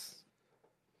because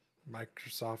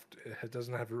Microsoft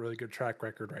doesn't have a really good track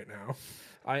record right now.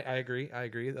 I agree.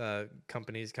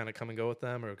 Companies kind of come and go with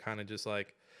them, or kind of just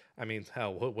like, I mean,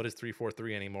 hell, what is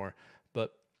 343 anymore?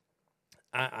 But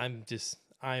I'm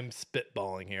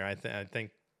spitballing here. I think,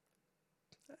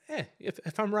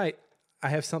 if I'm right, I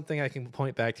have something I can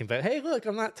point back to. But hey, look,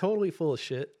 I'm not totally full of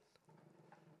shit.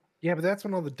 Yeah, but that's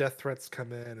when all the death threats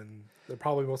come in, and they're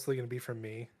probably mostly going to be from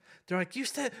me. They're like, you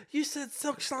said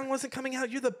Silk Song wasn't coming out.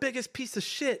 You're the biggest piece of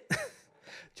shit.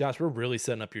 Josh, we're really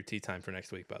setting up your tea time for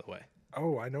next week, by the way.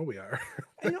 Oh, I know we are.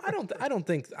 I don't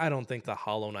think the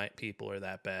Hollow Knight people are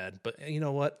that bad. But you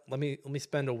know what? Let me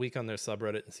spend a week on their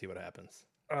subreddit and see what happens.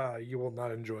 You will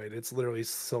not enjoy it. It's literally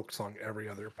Silk Song every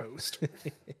other post.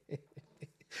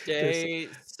 Day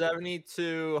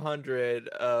 7,200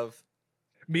 of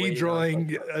Me Wait on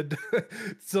drawing a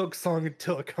Silk Song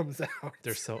until it comes out.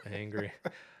 They're so angry.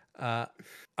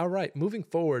 All right, moving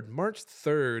forward, March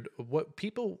 3rd,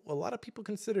 a lot of people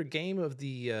consider game of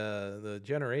the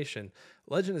generation,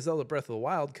 Legend of Zelda Breath of the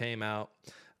Wild came out.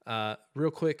 Real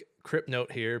quick crypt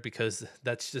note here because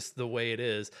that's just the way it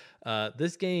is.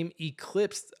 This game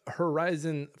eclipsed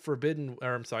Horizon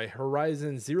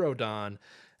Zero Dawn,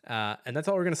 and that's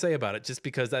all we're gonna say about it. Just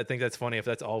because I think that's funny if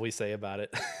that's all we say about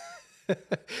it.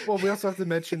 Well, we also have to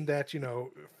mention that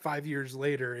 5 years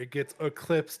later it gets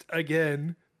eclipsed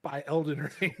again by Elden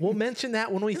Ring. We'll mention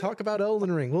that when we talk about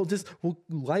Elden Ring. We'll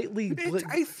lightly.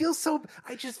 I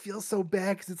just feel so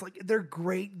bad because it's like they're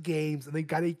great games and they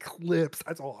got eclipsed.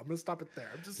 That's all. I'm gonna stop it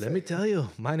there. I'm just Let me tell you,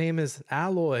 my name is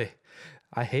Alloy.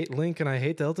 I hate Link and I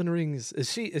hate the Elden Rings.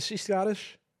 Is she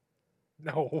Scottish?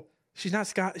 No. She's not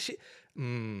Scottish.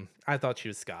 I thought she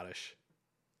was Scottish.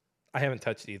 I haven't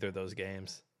touched either of those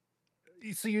games.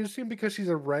 So you assume because she's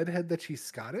a redhead that she's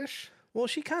Scottish? Well,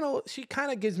 she kind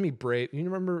of gives me Brave. You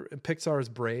remember Pixar's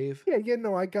Brave? Yeah,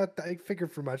 no, I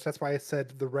figured for much. That's why I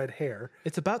said the red hair.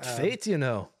 It's about fate, you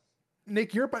know.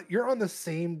 Nick, you're on the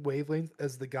same wavelength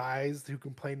as the guys who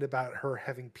complained about her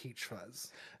having peach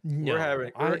fuzz. No,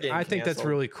 I think that's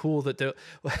really cool that they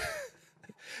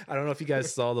I don't know if you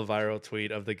guys saw the viral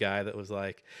tweet of the guy that was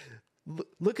like,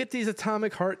 look at these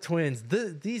atomic heart twins.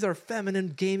 These are feminine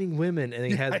gaming women. And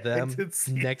he had them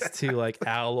next to like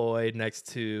Alloy, next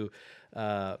to,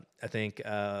 I think,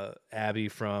 Abby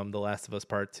from The Last of Us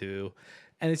Part 2.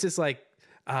 And it's just like,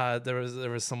 there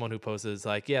was someone who posted, it's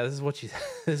like, yeah, this is what you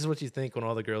this is what you think when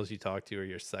all the girls you talk to are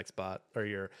your sex bot or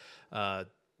your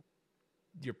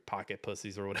pocket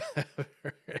pussies or whatever.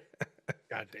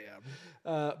 Goddamn.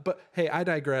 But hey, I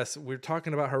digress. We're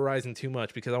talking about Horizon too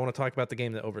much because I want to talk about the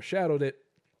game that overshadowed it.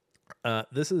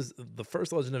 This is the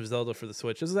first Legend of Zelda for the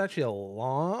Switch. This is actually a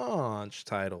launch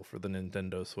title for the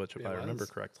Nintendo Switch, if I remember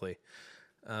correctly.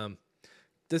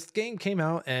 This game came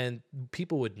out and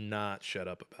people would not shut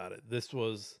up about it.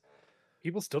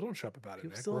 People still don't shut up about it.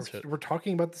 People still don't shut- We're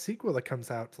talking about the sequel that comes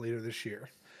out later this year.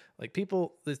 Like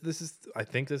people, this is, I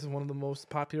think this is one of the most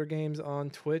popular games on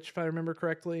Twitch, if I remember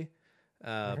correctly.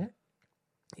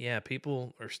 Yeah,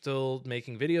 people are still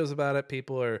making videos about it.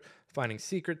 People are finding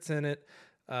secrets in it.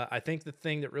 I think the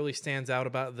thing that really stands out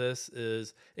about this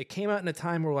is it came out in a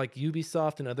time where like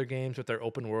Ubisoft and other games with their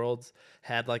open worlds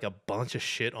had like a bunch of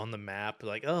shit on the map.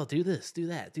 Like, oh, do this, do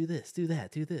that, do this, do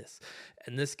that, do this.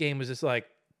 And this game was just like,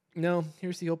 no,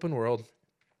 here's the open world.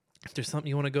 If there's something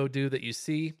you want to go do that you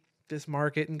see, just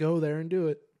mark it and go there and do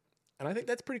it. And I think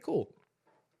that's pretty cool.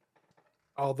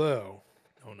 Although,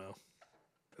 oh no,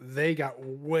 they got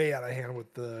way out of hand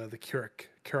with the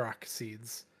Karak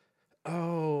seeds.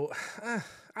 Oh,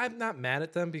 I'm not mad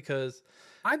at them because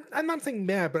I'm not saying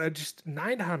mad, but I just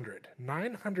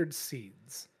 900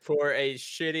 seeds for a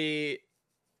shitty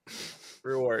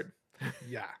reward.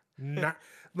 Yeah.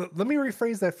 Let me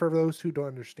rephrase that for those who don't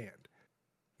understand.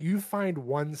 You find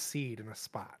one seed in a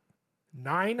spot.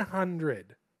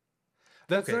 900.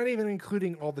 That's Okay. not even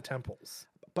including all the temples.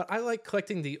 But I like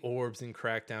collecting the orbs in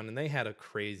Crackdown, and they had a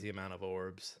crazy amount of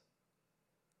orbs.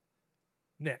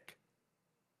 Nick,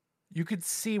 you could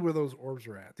see where those orbs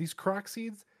were at. These croc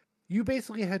seeds, you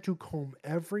basically had to comb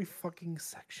every fucking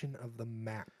section of the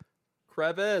map.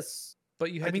 Crevice.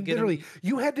 But you had to get literally, them,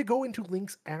 you had to go into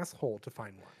Link's asshole to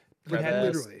find one. Like,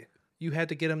 Crevice. literally. you had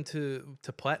to get them to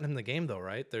platinum the game, though,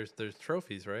 right? There's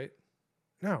trophies, right?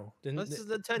 No. This is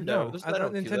Nintendo. No, There's- I they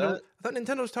thought don't do Nintendo. that. I thought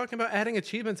Nintendo was talking about adding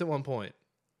achievements at one point.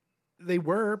 They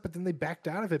were, but then they backed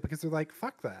out of it because they're like,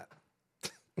 fuck that.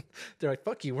 They're like,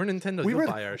 "Fuck you, we're Nintendo. We You'll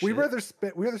rather, buy our we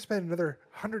shit." rather spend another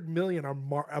 100 million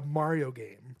on a Mario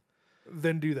game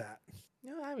than do that.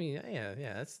 No, I mean, yeah.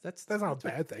 That's not a what-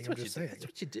 bad thing, That's I'm what just you do. saying. That's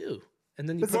what you do. And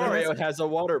then you But put it on- Mario has a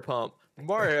water pump.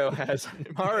 Mario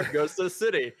goes to the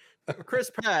city.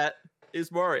 Chris Pratt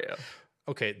is Mario.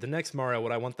 Okay, the next Mario,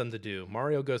 what I want them to do,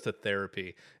 Mario goes to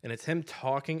therapy, and it's him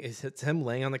talking, it's him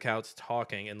laying on the couch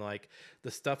talking, and like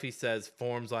the stuff he says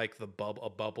forms like a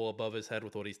bubble above his head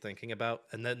with what he's thinking about,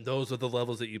 and then those are the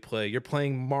levels that you play. You're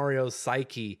playing Mario's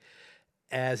psyche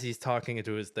as he's talking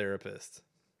into his therapist.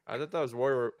 I thought that was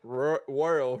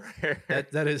WarioWare.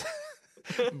 That is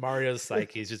Mario's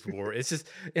psyche is just war. It's just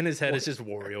in his head. It's just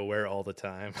WarioWare all the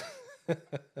time.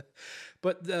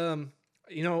 But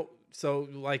you know. So,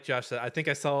 like Josh said, I think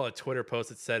I saw a Twitter post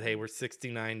that said, "Hey, we're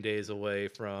 69 days away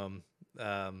from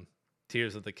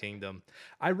Tears of the Kingdom."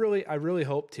 I really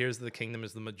hope Tears of the Kingdom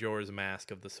is the Majora's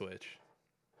Mask of the Switch.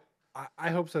 I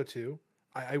hope so too.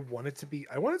 I want it to be.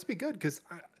 I want it to be good because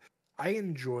I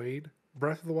enjoyed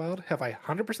Breath of the Wild. Have I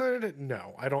 100%ed it?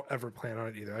 No, I don't ever plan on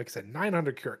it either. Like I said,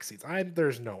 900 Keurig seeds.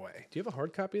 There's no way. Do you have a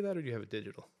hard copy of that, or do you have it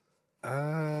digital?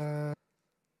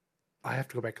 I have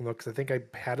to go back and look because I think I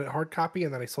had a hard copy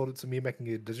and then I sold it to me making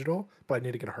it digital, but I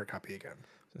need to get a hard copy again.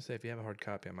 I was gonna say, if you have a hard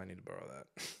copy, I might need to borrow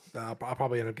that. I'll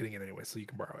probably end up getting it anyway, so you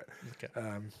can borrow it.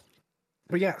 Okay.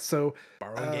 But yeah, so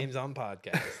Borrowing games on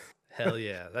podcast. Hell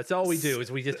yeah, that's all we do.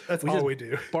 Is we just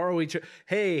do. borrow each.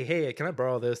 Hey, can I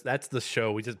borrow this? That's the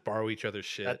show. We just borrow each other's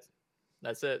shit.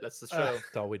 That's it. That's the show.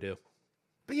 That's all we do.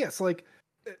 But yeah, so like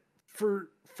for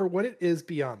what it is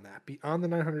beyond that, beyond the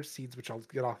 900 seeds, which I'll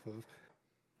get off of,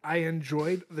 I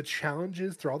enjoyed the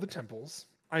challenges through all the temples.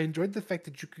 I enjoyed the fact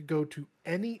that you could go to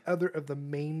any other of the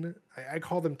main. I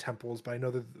call them temples, but I know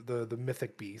the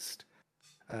mythic beast.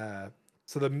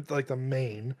 So the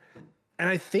main. And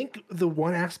I think the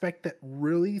one aspect that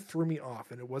really threw me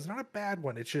off, and it was not a bad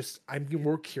one, it's just I'm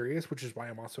more curious, which is why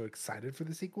I'm also excited for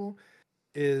the sequel,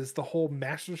 is the whole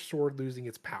Master Sword losing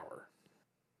its power.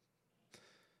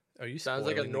 Are you Sounds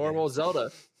like a spoiling the normal game?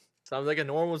 Zelda. Sounds like a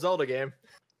normal Zelda game.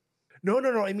 No.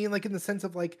 I mean, like in the sense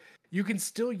of like you can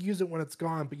still use it when it's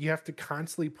gone, but you have to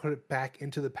constantly put it back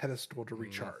into the pedestal to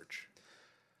recharge.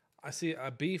 I see a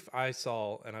beef I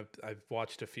saw, and I've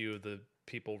watched a few of the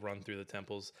people run through the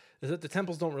temples. Is that the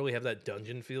temples don't really have that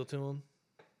dungeon feel to them,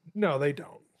 No, they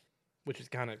don't. which is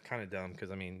kind of dumb because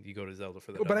I mean you go to Zelda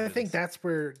for the But I think dungeons. that's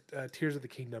where Tears of the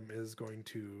Kingdom is going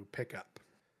to pick up.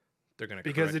 They're gonna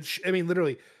Because correct. I mean,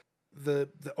 literally, the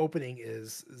opening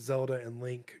is Zelda and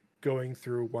Link going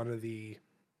through one of the,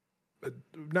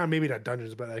 maybe not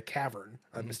dungeons, but a cavern,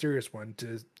 a Mhm. mysterious one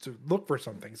to look for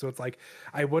something. So it's like,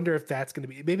 I wonder if that's going to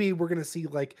be, maybe we're going to see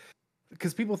like,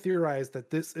 because people theorize that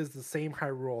this is the same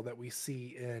Hyrule that we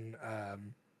see in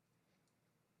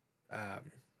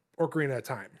Ocarina of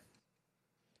Time,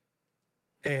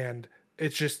 and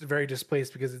it's just very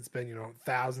displaced because it's been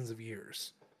thousands of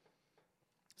years.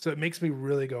 So it makes me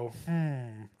really go,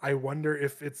 I wonder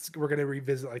if we're gonna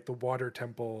revisit like the water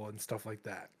temple and stuff like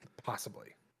that, possibly.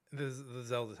 The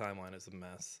Zelda timeline is a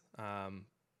mess.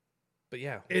 But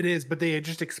yeah, It is, but they had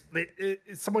just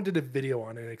someone did a video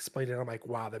on it and explained it. I'm like,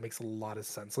 wow, that makes a lot of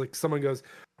sense. Like someone goes,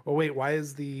 oh wait, why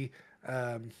is the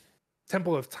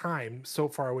Temple of Time so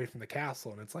far away from the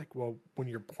castle? And it's like, well, when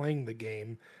you're playing the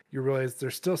game, you realize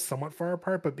they're still somewhat far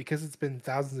apart, but because it's been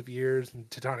thousands of years and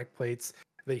tectonic plates,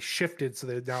 they shifted so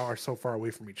they now are so far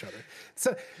away from each other.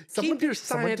 So keep your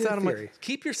science out of my theory.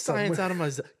 keep your science out of my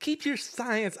keep your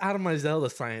science out of my Zelda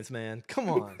science, man. Come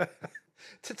on.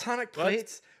 Tectonic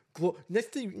plates. Next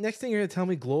thing you're gonna tell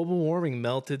me global warming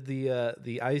melted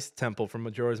the ice temple from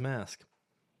Majora's Mask.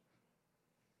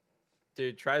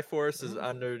 Dude, Triforce is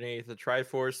underneath. The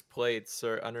Triforce plates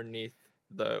are underneath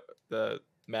the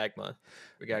magma.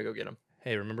 We gotta go get them.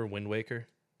 Hey, remember Wind Waker?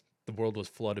 The world was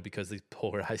flooded because these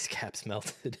polar ice caps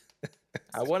melted.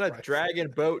 I want a Christ.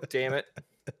 dragon boat, damn it.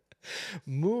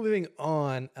 Moving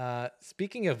on.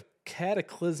 Speaking of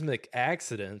cataclysmic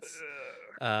accidents,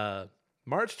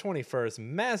 March 21st,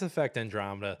 Mass Effect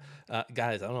Andromeda.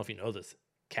 Guys, I don't know if you know this.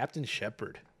 Captain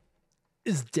Shepard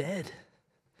is dead.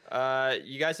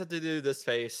 You guys have to do this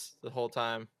face the whole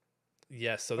time.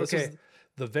 Yes, so this Okay. is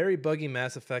the very buggy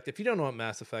Mass Effect. If you don't know what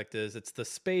Mass Effect is, it's the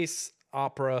space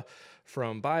opera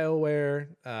from BioWare.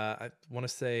 I want to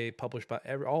say published by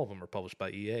all of them are published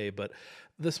by EA, but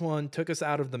this one took us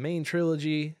out of the main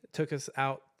trilogy, took us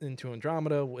out into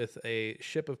Andromeda with a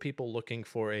ship of people looking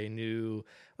for a new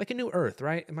Earth,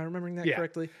 right? Am I remembering that Yeah.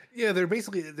 correctly? Yeah, they're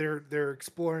basically they're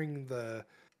exploring the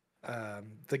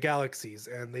galaxies,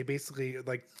 and they basically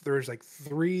like there's like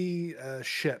three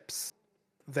ships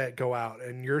that go out,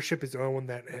 and your ship is the only one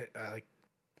that like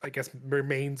I guess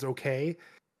remains okay.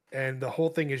 And the whole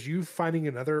thing is you finding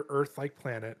another Earth-like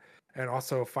planet, and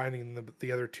also finding the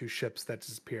other two ships that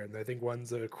disappeared. And I think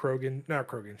one's a not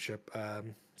Krogan ship,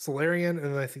 Solarian, and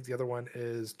then I think the other one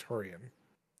is Turian.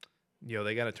 Yo,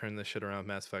 they got to turn this shit around.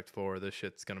 Mass Effect 4.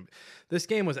 This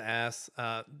game was ass.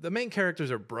 The main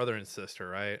characters are brother and sister,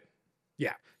 right?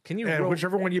 Yeah. Can you? And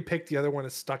whichever one you pick, the other one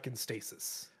is stuck in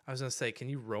stasis. I was gonna say, can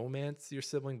you romance your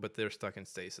sibling? But they're stuck in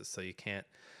stasis, so you can't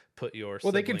put your.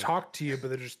 Well, they can sibling- talk to you, but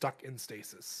they're just stuck in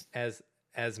stasis. As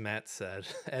Matt said,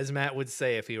 as Matt would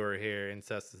say if he were here.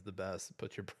 Incest is the best.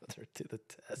 Put your brother to the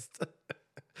test.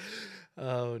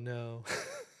 Oh no.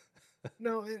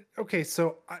 No, okay,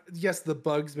 so yes, the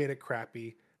bugs made it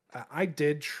crappy. I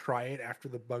did try it after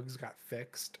the bugs got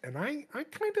fixed, and I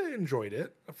kind of enjoyed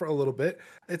it for a little bit.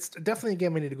 It's definitely a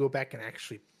game I need to go back and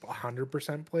actually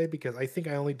 100% play, because I think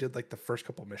I only did like the first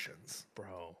couple missions.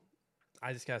 Bro,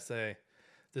 I just gotta say,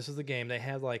 this was the game. They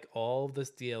had like all of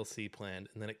this DLC planned,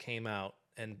 and then it came out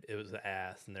and it was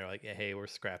ass. And they're like, "Hey, we're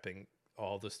scrapping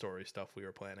all the story stuff we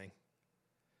were planning.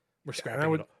 We're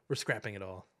scrapping it all. We're scrapping it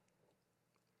all."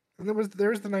 And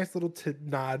there's the nice little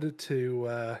nod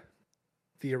to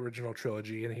the original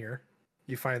trilogy in here.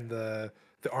 You find the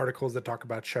articles that talk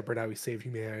about Shepard, how he saved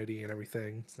humanity and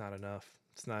everything. It's not enough.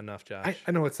 It's not enough, Josh.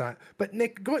 I know it's not, but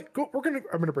Nick, go. I'm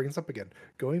gonna bring this up again.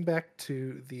 Going back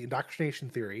to the indoctrination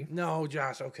theory. No,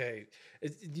 Josh. Okay,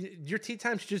 your tea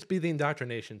time should just be the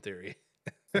indoctrination theory.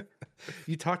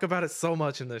 You talk about it so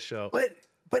much in this show.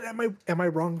 But am I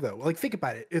wrong though? Like, think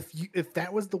about it. If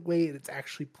that was the way it's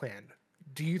actually planned,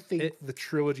 do you think the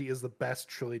trilogy is the best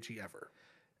trilogy ever?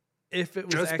 If it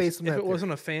was Just based on that if it theory.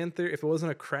 wasn't a fan theory, if it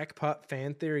wasn't a crackpot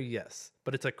fan theory, yes.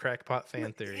 But it's a crackpot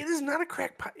fan theory. It is not a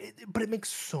crackpot, but it makes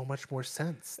so much more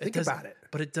sense. Think doesn't- about it.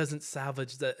 But it doesn't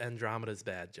salvage that Andromeda's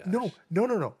bad, Josh. No.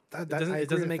 It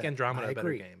doesn't make Andromeda a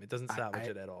better game. It doesn't I- salvage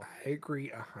I- it at all. I agree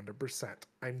 100%.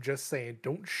 I'm just saying,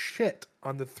 don't shit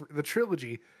on the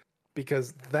trilogy,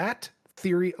 because that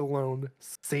theory alone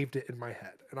saved it in my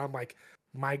head, and I'm like,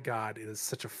 my God, it is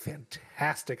such a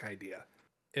fantastic idea.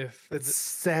 It's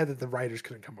sad that the writers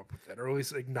couldn't come up with it, or at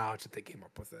least acknowledge that they came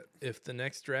up with it. If the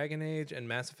next Dragon Age and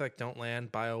Mass Effect don't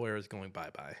land, BioWare is going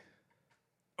bye-bye.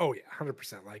 Oh yeah,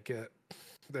 100%. Like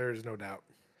there's no doubt.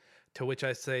 To which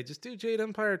I say, just do Jade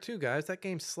Empire 2, guys. That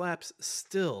game slaps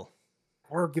still.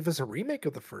 Or give us a remake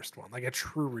of the first one, like a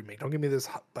true remake. Don't give me this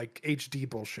like HD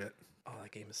bullshit. Oh,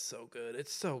 that game is so good.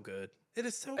 It's so good. It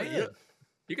is so Hey, good.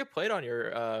 you could play it on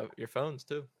your phones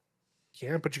too.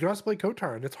 Yeah, but you can also play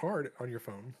KOTOR, and it's hard on your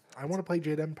phone. I want to play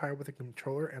Jade Empire with a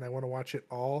controller, and I want to watch it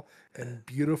all in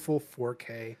beautiful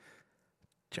 4K.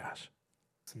 Josh,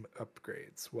 Some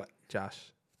upgrades. What?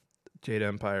 Josh, Jade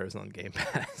Empire is on Game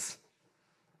Pass.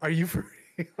 Are you for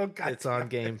real? Oh, God, It's on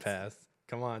Game Pass.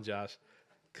 Come on, Josh.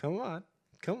 Come on.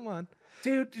 Come on.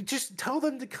 Dude, just tell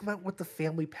them to come out with the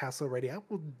Family Pass already. I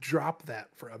will drop that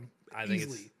for them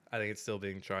easily. I think it's still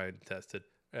being tried and tested.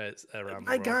 It's around the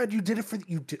My world. God, you did it for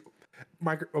you did.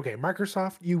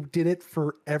 Microsoft, you did it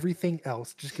for everything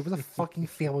else. Just give us a fucking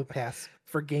Family Pass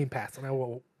for Game Pass, and I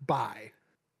will buy.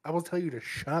 I will tell you to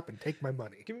shut up and take my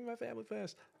money. Give me my Family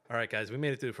Pass. All right, guys, we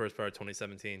made it through the first part of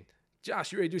 2017.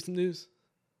 Josh, you ready to do some news?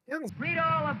 Yeah, Read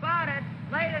all about it.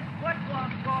 Latest football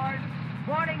scores.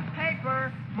 Morning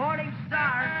paper. Morning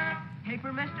Star.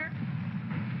 Paper, mister?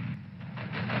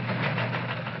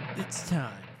 It's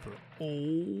time for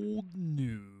old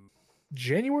news.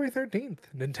 January 13th,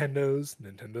 Nintendo's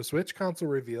Nintendo Switch console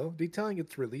reveal detailing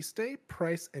its release date,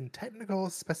 price, and technical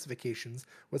specifications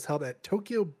was held at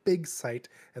Tokyo Big Sight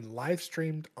and live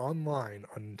streamed online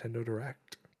on Nintendo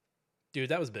Direct. Dude,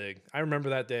 that was big. I remember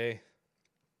that day.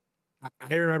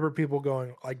 I remember people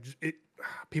going like it.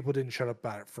 People didn't shut up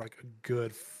about it for like a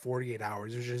good 48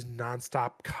 hours. There's just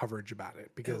nonstop coverage about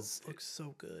it because It looks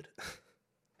so good.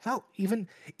 hell, even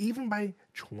by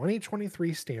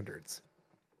 2023 standards,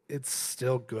 it's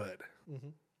still good. Mm-hmm.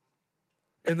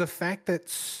 And the fact that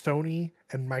Sony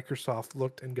and Microsoft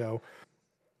looked and go,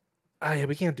 "Ah, yeah,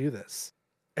 we can't do this,"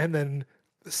 and then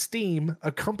Steam,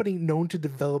 a company known to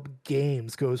develop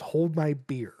games, goes, "Hold my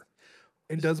beer,"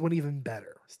 and does one even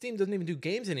better. Steam doesn't even do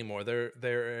games anymore. They're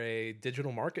a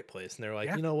digital marketplace, and they're like,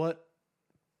 Yeah. you know what?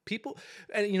 People,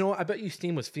 and you know what? I bet you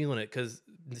Steam was feeling it because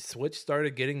the Switch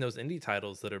started getting those indie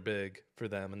titles that are big for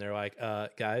them, and they're like,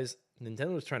 guys,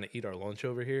 Nintendo's trying to eat our lunch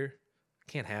over here.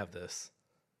 Can't have this.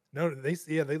 No, they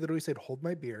literally said, "Hold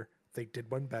my beer." They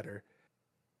did one better.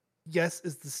 Yes,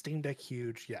 is the Steam Deck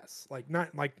huge? Yes, like I'm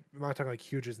not talking like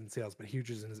huge as in sales, but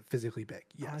huge as in physically big.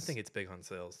 Oh, Yes, I think it's big on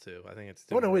sales too. I think it's.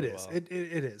 Oh doing no, it really is. well. It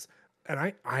is. And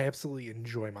I absolutely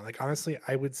enjoy mine. Like honestly,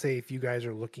 I would say if you guys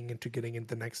are looking into getting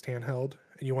into the next handheld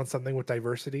and you want something with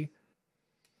diversity,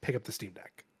 pick up the Steam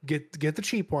Deck. Get the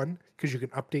cheap one because you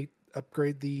can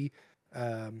upgrade the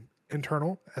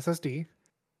internal SSD,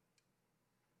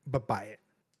 but buy it.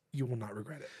 You will not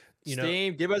regret it. You know,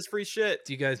 Steam, give us free shit.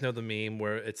 do you guys know the meme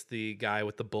where it's the guy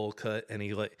with the bowl cut and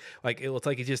he like it looks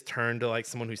like he just turned to like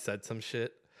someone who said some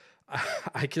shit?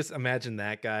 I just imagine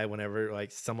that guy whenever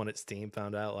like someone at Steam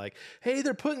found out like, hey,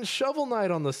 they're putting Shovel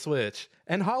Knight on the Switch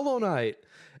and Hollow Knight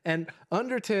and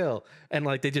Undertale, and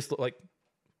like they just look like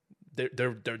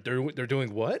they're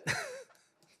doing what?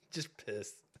 Just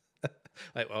pissed.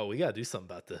 Like, oh, we gotta do something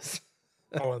about this.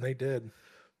 Oh, and they did.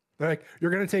 They're like,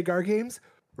 "You're gonna take our games.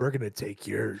 We're gonna take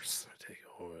yours." Take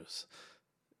a horse.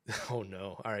 Oh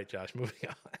no! All right, Josh, moving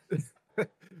on.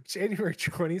 January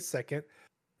 22nd,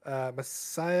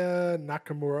 Masaya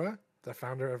Nakamura, the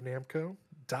founder of Namco,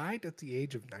 died at the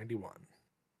age of 91.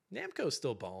 Namco's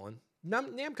still balling.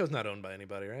 Namco's not owned by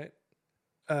anybody, right?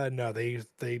 No, they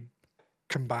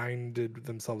combined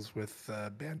themselves with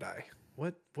Bandai.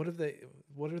 What do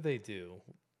they do?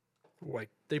 Like,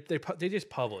 They just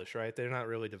publish, right? They're not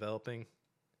really developing.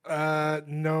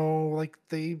 no, like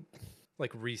they.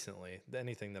 Like recently,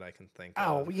 anything that I can think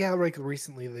Oh of. yeah, like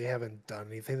recently they haven't done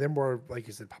anything. They're more like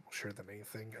you said, publisher than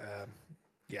anything.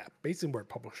 Yeah, basically more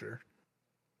publisher.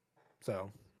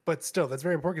 So, but still, that's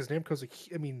very important because Namco's.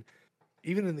 I mean,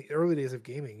 even in the early days of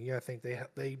gaming, yeah, I think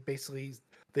they basically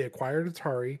they acquired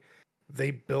Atari. They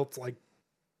built like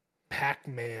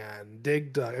Pac-Man,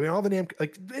 Dig Dug. I mean, all the Namco,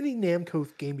 like any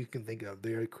Namco game you can think of,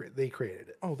 they created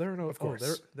it. Oh, they're an Of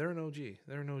course. they're an OG.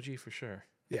 They're an OG for sure.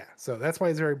 Yeah, so that's why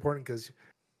it's very important because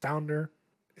founder,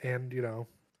 and he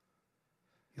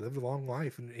lived a long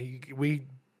life, and we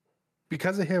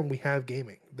because of him we have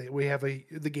gaming. We have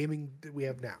the gaming that we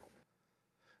have now.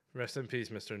 Rest in peace,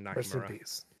 Mr. Nakamura. Rest in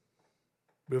peace.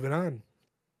 Moving on.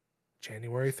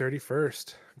 January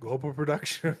 31st, global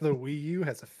production of the Wii U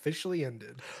has officially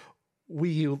ended.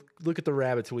 Wii U, look at the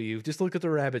rabbits, Wii U. Just look at the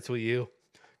rabbits, Wii U.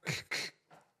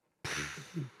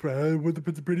 Proud with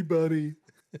the pretty body.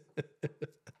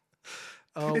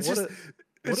 Oh, It's what just a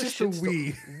it's just a shitstorm.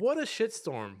 Wii. What a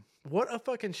shitstorm. What a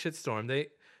fucking shitstorm.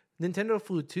 Nintendo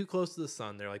flew too close to the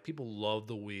sun. They're like, people love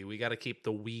the Wii. We got to keep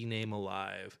the Wii name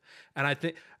alive. And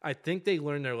I think they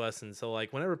learned their lesson. So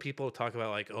like whenever people talk about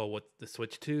like, oh, what the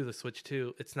Switch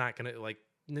 2, it's not gonna like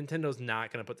Nintendo's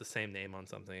not gonna put the same name on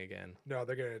something again. No,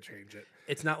 they're gonna change it.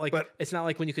 It's not like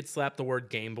when you could slap the word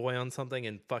Game Boy on something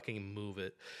and fucking move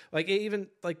it. Like even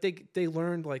like they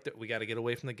learned like that we got to get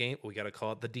away from the game. We got to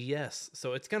call it the DS.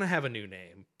 So it's gonna have a new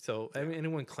name. So I mean,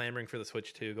 anyone clamoring for the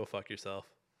Switch 2, go fuck yourself.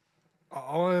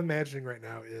 All I'm imagining right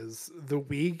now is the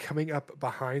Wii coming up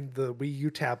behind the Wii U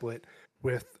tablet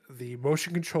with the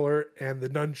motion controller and the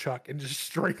nunchuck and just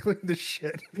strangling the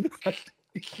shit.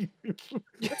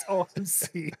 That's all I'm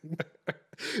seeing.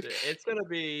 It's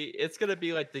gonna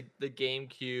be like the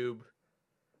GameCube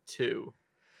 2.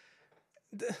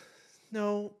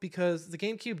 No, because the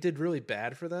GameCube did really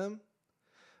bad for them,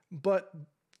 but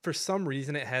for some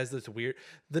reason it has this weird.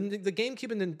 The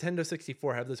GameCube and Nintendo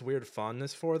 64 have this weird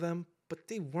fondness for them, but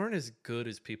they weren't as good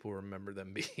as people remember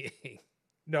them being.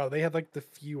 No, they had like the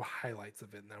few highlights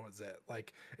of it, and that was it.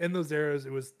 Like in those eras,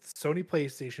 it was Sony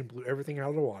PlayStation blew everything out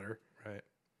of the water. Right.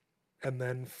 And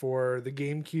then for the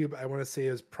GameCube, I want to say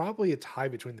is probably a tie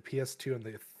between the PS2 and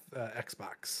the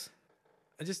Xbox.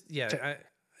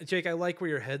 Jake, I like where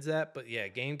your head's at, but yeah,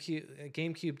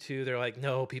 GameCube 2, they're like,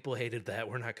 no, people hated that.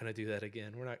 We're not going to do that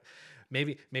again. We're not.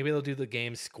 Maybe they'll do the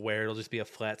game square. It'll just be a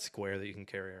flat square that you can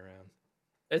carry around.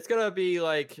 It's gonna be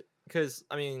like, because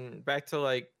I mean, back to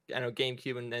like, I know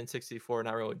GameCube and N64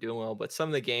 not really doing well, but some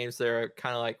of the games there are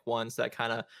kind of like ones that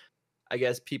kind of, I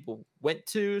guess, people went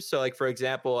to. So like, for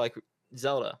example, like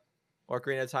Zelda or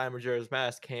Ocarina of Time or Majora's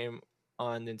Mask came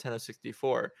on Nintendo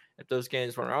 64. If those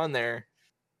games weren't on there,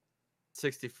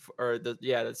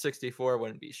 the 64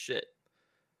 wouldn't be shit.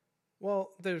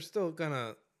 Well, they're still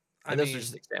gonna. Those are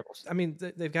just examples. I mean,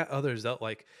 they've got others that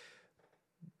like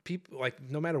people like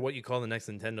no matter what you call the next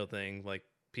Nintendo thing, like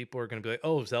people are gonna be like,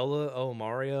 oh, Zelda, oh,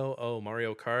 Mario, oh,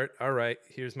 Mario Kart. All right,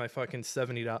 here's my fucking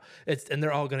 $70. And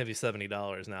they're all gonna be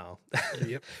 $70 now.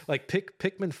 Yep. Like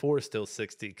Pikmin 4 is still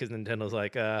 60 because Nintendo's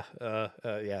like, yeah,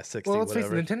 60. Well, let's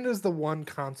whatever. face it, Nintendo's the one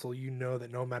console that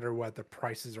no matter what, the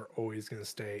prices are always going to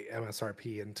stay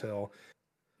MSRP until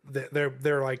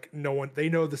they're like they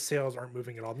know the sales aren't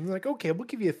moving at all. And they're like, okay, we'll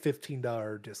give you a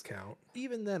 $15 discount.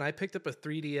 Even then, I picked up a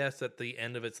 3DS at the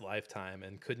end of its lifetime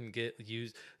and couldn't get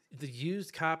the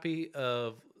used copy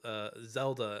of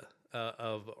Zelda.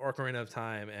 Of Ocarina of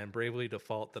Time and Bravely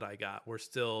Default that I got were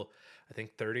still, I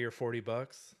think, $30 or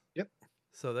 $40. Yep.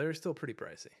 So they're still pretty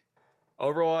pricey.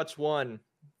 Overwatch 1,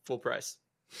 full price.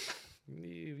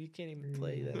 You can't even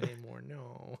play that anymore.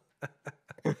 No.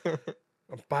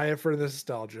 I'll buy it for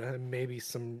nostalgia and maybe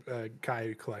some guy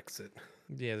who collects it.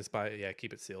 Yeah, just buy it. Yeah,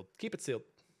 keep it sealed. Keep it sealed.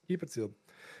 Keep it sealed.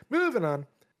 Moving on.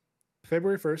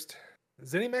 February 1st,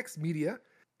 ZeniMax Media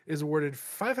is awarded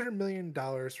 $500 million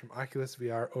from Oculus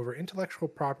VR over intellectual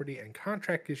property and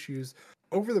contract issues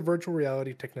over the virtual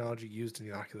reality technology used in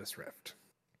the Oculus Rift.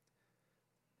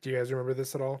 Do you guys remember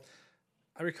this at all?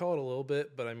 I recall it a little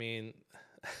bit, but I mean,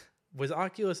 was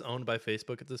Oculus owned by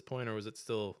Facebook at this point, or was it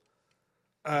still?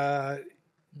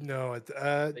 No. At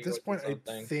this point,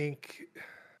 I think.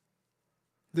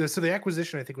 So the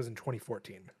acquisition, I think, was in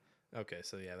 2014. Okay,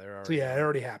 so yeah, they're already. So yeah, it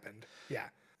already happened. Yeah,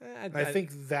 I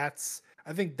think that's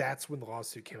when the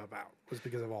lawsuit came about, was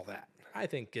because of all that. I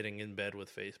think getting in bed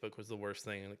with Facebook was the worst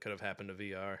thing that could have happened to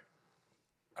VR.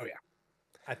 Oh yeah.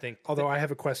 I think. Although I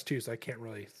have a Quest 2, so I can't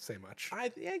really say much.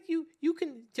 You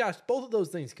can, Josh. Both of those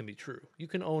things can be true. You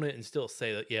can own it and still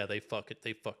say that they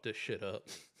fucked this shit up.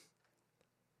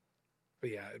 But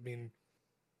yeah, I mean,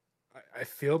 I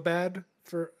feel bad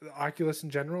for the Oculus in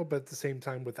general, but at the same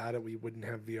time, without it, we wouldn't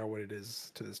have VR what it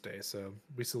is to this day. So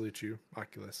we salute you,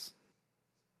 Oculus.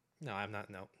 No, I'm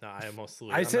not. No, I almost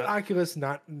salute. I said Oculus,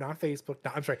 not Facebook.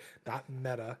 No, I'm sorry, not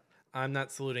Meta. I'm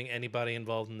not saluting anybody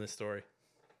involved in this story.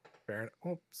 Fair enough.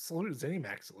 Well, salute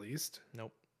ZeniMax at least.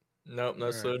 Nope.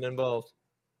 No salute involved.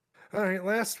 All right,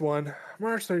 last one.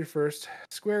 March 31st,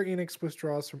 Square Enix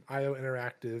withdraws from IO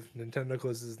Interactive. Nintendo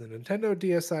closes the Nintendo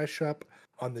DSi shop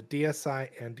on the DSi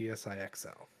and DSi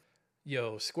XL.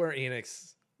 Yo, Square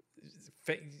Enix,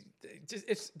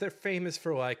 they're famous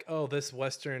for like, oh, this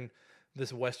Western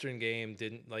game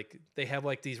didn't like. They have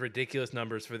like these ridiculous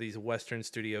numbers for these Western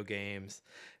studio games,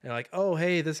 and like, oh,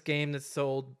 hey, this game that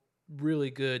sold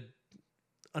really good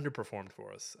underperformed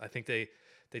for us. I think they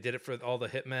did it for all the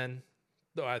Hitmen.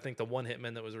 Though I think the one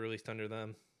Hitman that was released under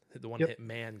them, the one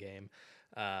Hitman game,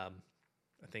 I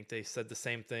think they said the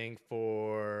same thing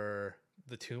for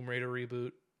the Tomb Raider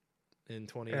reboot in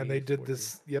 2014. And they did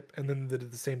this, and then they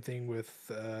did the same thing with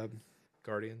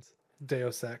Guardians.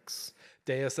 Deus Ex.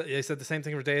 They said the same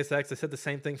thing for Deus Ex. They said the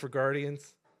same thing for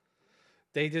Guardians.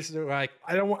 They just are like,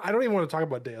 I don't even want to talk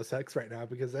about Deus Ex right now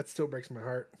because that still breaks my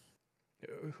heart.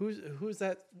 who's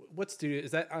that? What studio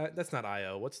is that? That's not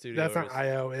IO. What studio? That's not is-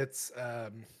 IO. It's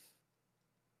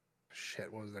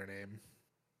shit. What was their name?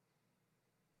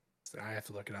 I have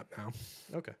to look it up now.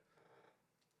 Okay.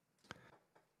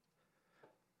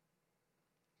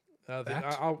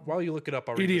 That? While you look it up,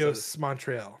 I'll read this other- Eidos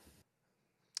Montreal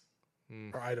Hmm,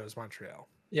 or Eidos Montreal.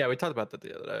 Yeah, we talked about that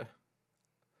the other day.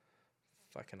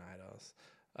 fucking IDOS.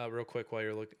 Real quick, while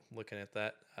you're looking at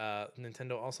that,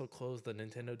 Nintendo also closed the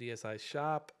Nintendo DSi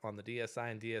shop on the DSi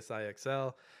and DSi XL.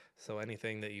 So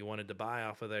anything that you wanted to buy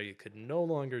off of there, you could no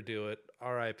longer do it.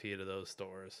 RIP to those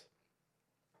stores.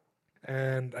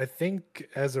 And I think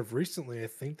as of recently, I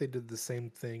think they did the same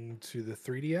thing to the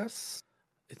 3DS.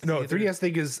 It's No, either- 3DS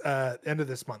thing is end of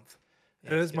this month.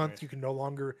 Yeah, End of it's this month, getting you can no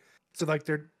longer. So like,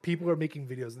 people are making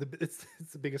videos. It's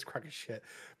the biggest crock of shit.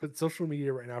 But social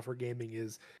media right now for gaming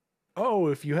is, oh,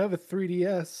 if you have a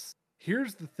 3DS,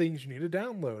 here's the things you need to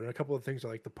download. And a couple of things are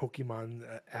like the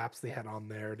Pokemon apps they had on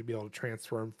there to be able to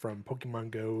transfer them from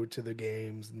Pokemon Go to the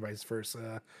games and vice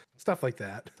versa, stuff like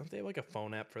that. Don't they have like a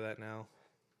phone app for that now?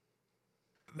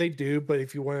 They do, but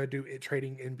if you want to do it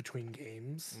trading in between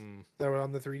games Mm, that were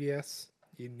on the 3DS,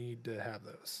 you need to have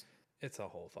those. it's a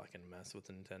whole fucking mess with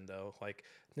Nintendo. Like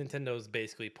Nintendo's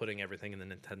basically putting everything in the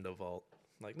Nintendo vault.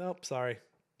 Like, nope, sorry.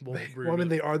 We'll, Well, I mean,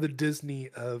 they are the Disney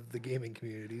of the gaming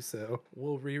community, so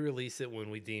we'll re-release it when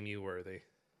we deem you worthy.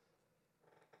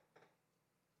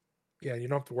 yeah, you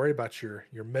don't have to worry about your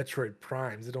Metroid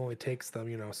Primes. It only takes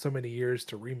them, so many years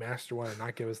to remaster one and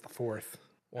not give us the fourth.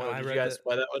 Well, Oh, I did you read guys that,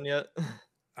 play that one yet?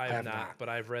 I have have not, not. but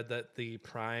I've read that the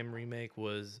Prime remake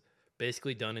was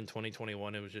basically done in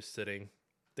 2021. It was just sitting.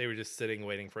 They were just sitting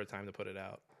waiting for a time to put it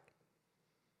out.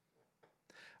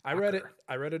 I read it. Fucker.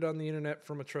 I read it on the internet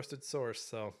from a trusted source.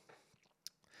 So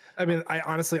I mean, I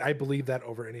honestly believe that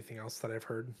over anything else that I've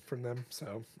heard from them.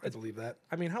 So I believe that.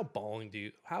 I mean, how balling do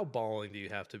you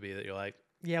have to be that you're like,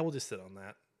 yeah, we'll just sit on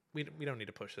that. We don't need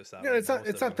to push this out. No, right it's now. not. We'll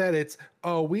It's sit not on it." that.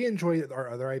 It's we enjoy our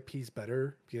other IPs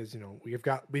better because we've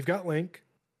got Link,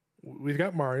 we've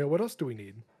got Mario. What else do we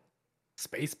need?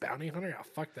 Space Bounty Hunter. Oh,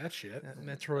 fuck that shit.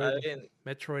 Metroid. I mean,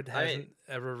 Metroid I mean- hasn't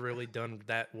ever really done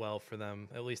that well for them,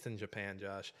 at least in Japan.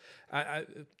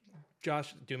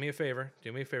 Josh, do me a favor.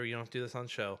 Do me a favor. You don't have to do this on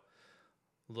show.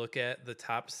 Look at the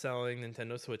top selling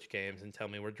Nintendo Switch games and tell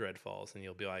me where Dread falls, and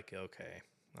you'll be like, okay,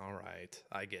 all right,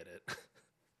 I get it.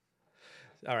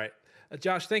 All right,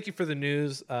 Josh, thank you for the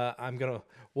news.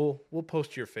 We'll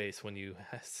post your face when you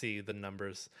see the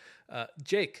numbers.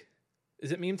 Jake,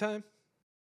 is it meme time?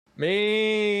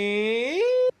 me.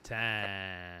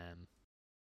 Time.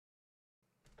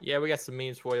 Yeah, we got some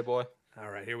memes for you, boy. All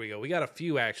right, here we go. We got a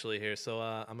few actually here, so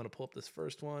I'm gonna pull up this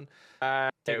first one.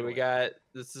 Take it We away. got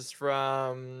this is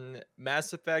from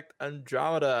Mass Effect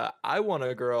Andromeda. I want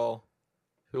a girl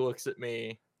who looks at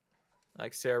me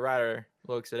like Sarah Ryder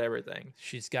looks at everything.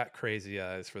 She's got crazy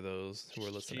eyes for those who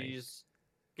are listening. She's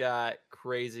got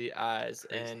crazy eyes,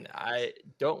 Crazy and eyes. I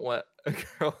don't want a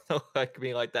girl to look like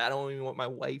me like that. I don't even want my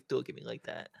wife to look at me like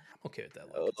that. I'm okay with that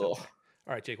look. It's Oh, okay.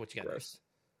 All right, Jake, what you got? gross.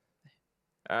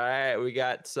 All right, we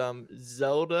got some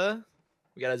Zelda.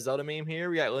 We got a Zelda meme here.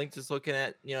 We got Link just looking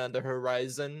at the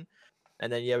horizon,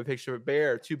 and then you have a picture of a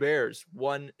bear, two bears,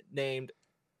 one named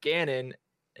Ganon,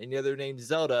 and the other named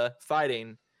Zelda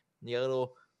fighting. And you got a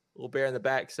little bear in the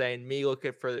back saying, "Me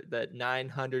looking for the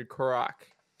 900 Korok."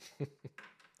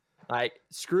 Like,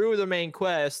 screw the main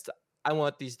quest. I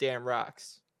want these damn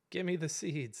rocks. Give me the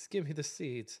seeds. Give me the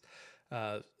seeds.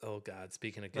 Oh God!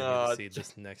 Speaking of giving me Oh, the seeds,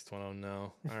 this next one, oh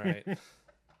no! All right,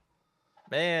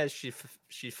 Man, she's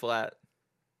flat.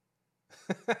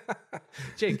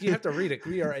 Jake, you have to read it.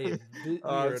 We are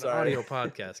Oh, I'm an sorry. audio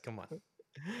podcast. Come on.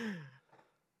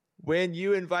 When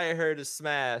you invite her to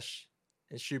Smash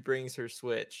and she brings her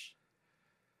Switch,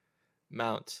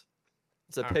 mount.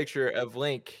 It's a Alright. picture of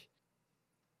Link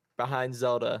behind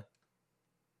Zelda,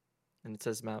 and it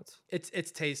says mount.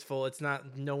 It's tasteful. It's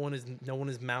not. No one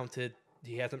is mounted.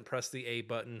 He hasn't pressed the A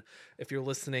button. If you're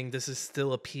listening, this is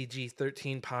still a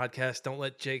PG-13 podcast. Don't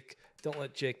let Jake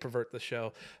pervert the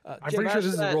show. I'm Jake- pretty sure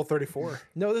this is that. Rule 34.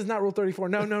 No, this is not Rule 34.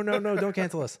 No, don't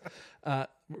cancel us.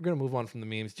 We're gonna move on from the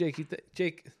memes.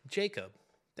 Jacob,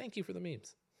 thank you for the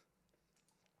memes.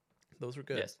 Those were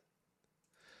good. Yes.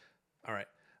 All right.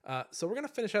 So we're gonna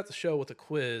finish out the show with a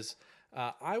quiz.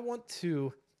 I want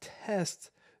to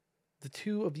test the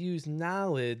two of you's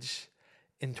knowledge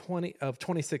in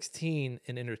 2016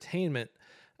 in entertainment.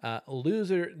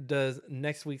 Loser does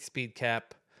next week's speed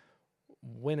cap.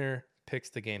 Winner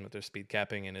picks the game that they're speed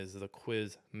capping and is the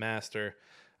quiz master.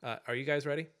 Are you guys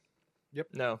ready?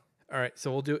 No. All right,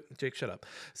 so we'll do it. Jake, shut up.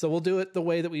 So we'll do it the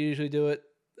way that we usually do it.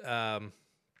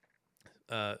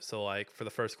 So like for the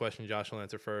first question, Josh will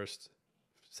answer first.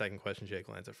 Second question, Jake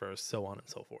will answer first, so on and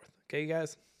so forth. Okay, you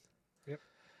guys? Yep.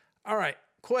 All right,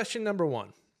 question number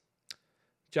 1.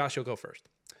 Josh, you'll go first.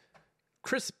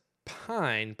 Chris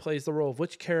Pine plays the role of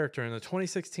which character in the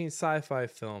 2016 sci-fi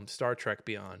film Star Trek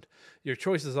Beyond? Your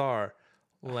choices are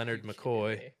Leonard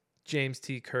McCoy, Okay. James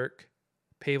T. Kirk,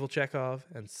 Pavel Chekhov,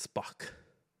 and Spock.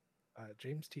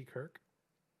 James T. Kirk.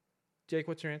 Jake,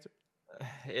 what's your answer?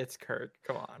 It's Kirk.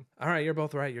 Come on. All right, you're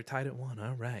both right. You're tied at 1.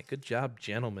 All right, good job,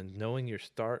 gentlemen. Knowing your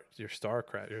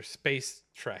StarCraft, your space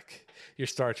trek, your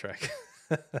Star Trek.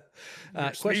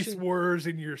 Your Space Wars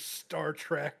and your Star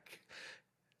Trek.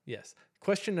 Yes.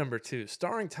 Question number 2.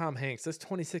 Starring Tom Hanks, this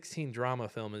 2016 drama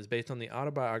film is based on the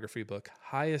autobiography book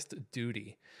Highest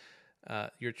Duty.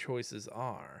 Your choices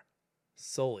are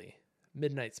Sully,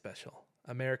 Midnight Special,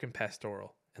 American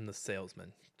Pastoral, and The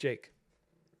Salesman. Jake,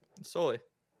 Sully.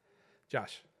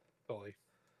 Josh. Sully.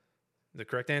 The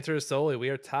correct answer is Sully. We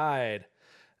are tied.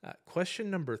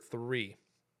 Question number 3.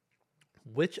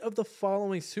 Which of the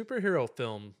following superhero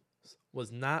films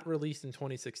was not released in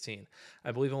 2016?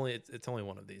 I believe it's only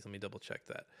one of these. Let me double check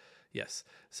that. Yes.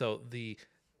 So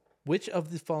which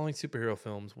of the following superhero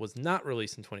films was not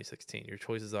released in 2016? Your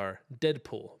choices are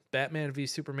Deadpool, Batman v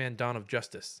Superman: Dawn of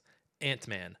Justice,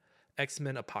 Ant-Man,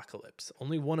 X-Men: Apocalypse.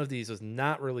 Only one of these was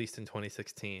not released in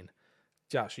 2016.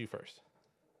 Josh, you first.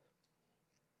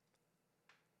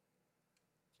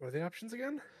 What are the options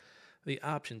again? The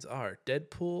options are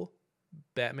Deadpool,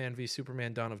 Batman v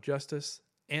Superman: Dawn of Justice,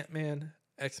 Ant-Man,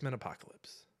 X-Men: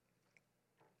 Apocalypse.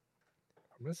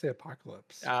 I'm gonna say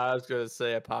Apocalypse. I was going to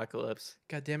say Apocalypse.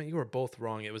 God damn it, you were both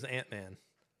wrong. It was Ant-Man.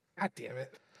 God damn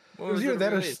it! When It was was either it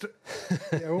that or released?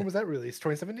 yeah, when was that released?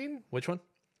 2017. Which one?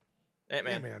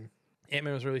 Ant-Man. Man.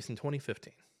 Ant-Man was released in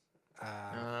 2015.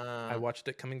 I watched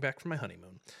it coming back from my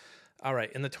honeymoon. All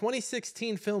right. In the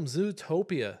 2016 film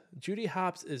Zootopia, Judy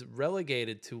Hopps is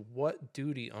relegated to what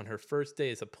duty on her first day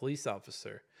as a police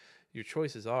officer? Your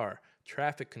choices are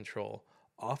traffic control,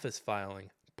 office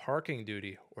filing, parking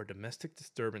duty, or domestic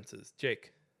disturbances.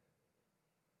 Jake.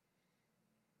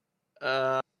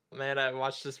 Man, I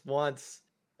watched this once.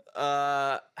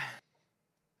 I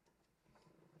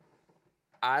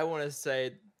want to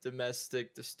say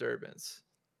domestic disturbance.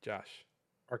 Josh.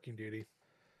 Parking duty.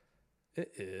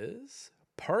 It is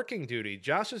parking duty.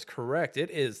 Josh is correct. It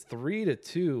is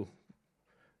 3-2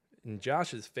 in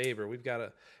Josh's favor. We've got how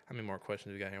many more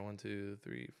questions we got here? 1, 2,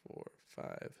 3, 4,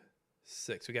 5,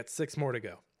 6. We got 6 more to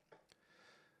go.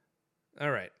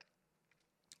 All right.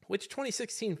 Which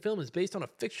 2016 film is based on a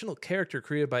fictional character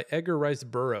created by Edgar Rice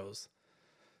Burroughs?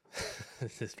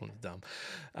 This one's dumb.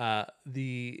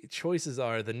 The choices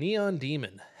are The Neon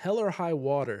Demon, Hell or High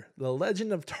Water, The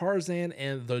Legend of Tarzan,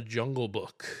 and The Jungle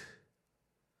Book.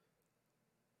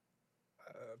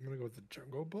 I'm gonna go with the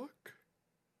Jungle Book.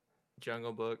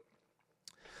 Jungle Book.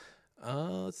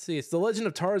 Let's see. It's The Legend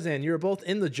of Tarzan. You're both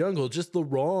in the jungle, just the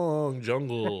wrong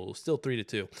jungle. Still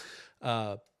 3-2.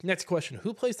 Next question.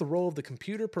 Who plays the role of the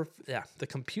computer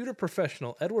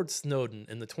professional Edward Snowden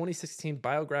in the 2016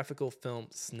 biographical film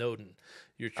Snowden?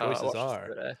 Your choices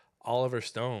are Oliver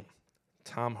Stone,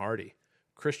 Tom Hardy,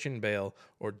 Christian Bale,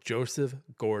 or Joseph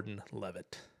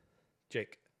Gordon-Levitt.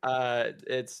 Jake.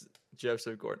 It's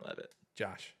Joseph Gordon-Levitt.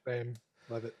 Josh. Same.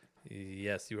 Love it.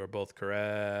 Yes, you are both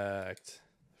correct.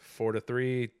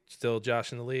 4-3. Still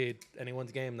Josh in the lead.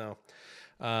 Anyone's game, though.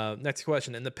 Next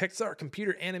question. In the Pixar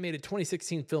computer animated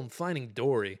 2016 film Finding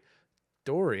Dory,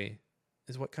 Dory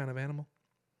is what kind of animal?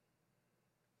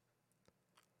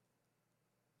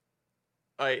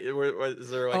 Is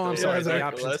there like I'm a sorry. list? The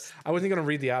options. I wasn't going to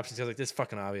read the options. I was like, this is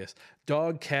fucking obvious.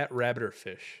 Dog, cat, rabbit, or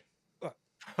fish?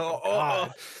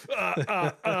 Oh,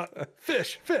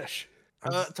 Fish.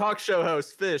 talk show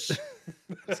host, fish.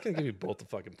 I'm just going to give you both the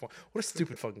fucking point. What a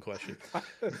stupid fucking question.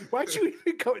 Why'd you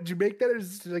even go? Did you make that, or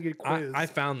is this like a quiz? I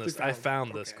found this. I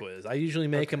found this Okay. quiz. I usually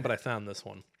make them, but I found this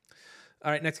one.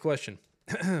 All right, next question.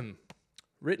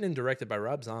 Written and directed by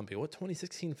Rob Zombie, what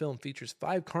 2016 film features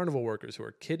 5 carnival workers who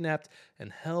are kidnapped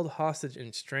and held hostage in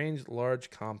a strange large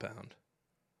compound?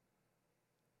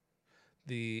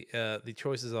 The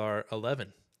choices are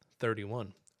 11,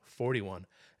 31, 41,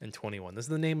 and 21. This is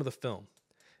the name of the film.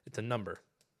 It's a number.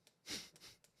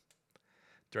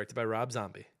 Directed by Rob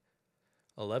Zombie.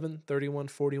 11, 31,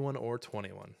 41, or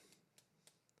 21.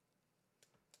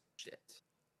 Shit.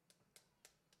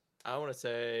 I want to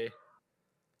say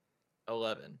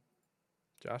 11.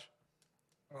 Josh?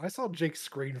 I saw Jake's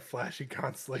screen flashing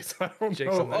constantly, so I don't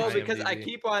Jake's know. on the Oh, because I IMDb.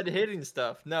 keep on hitting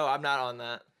stuff. No, I'm not on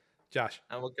that. Josh?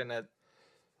 I'm looking at.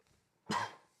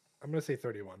 I'm gonna say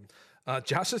 31.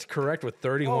 Josh is correct with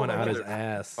 31 Oh, out his mother-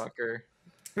 ass. All Fucker.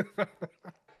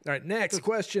 right, next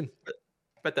question.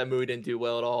 Bet that movie didn't do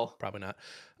well at all. Probably not.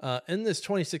 In this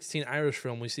 2016 Irish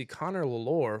film, we see Conor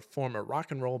Lalore form a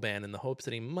rock and roll band in the hopes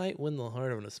that he might win the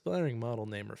heart of an aspiring model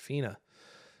named Rafina.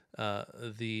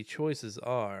 The choices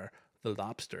are The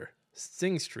Lobster,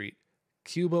 Sing Street,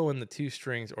 Cubo and the Two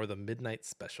Strings, or The Midnight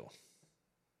Special.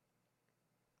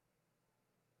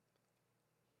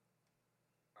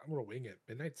 I'm gonna wing it.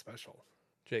 Midnight Special.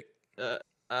 Jake, I'm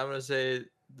gonna say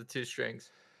the Two Strings.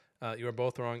 you are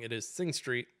both wrong. It is Sing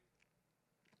Street.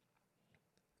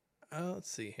 Let's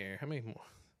see here. How many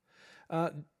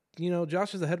more?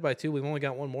 Josh is ahead by 2. We've only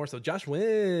got one more, so Josh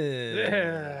wins.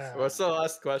 Yeah. What's the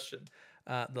last question?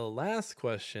 The last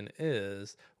question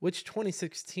is, which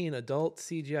 2016 adult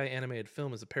CGI animated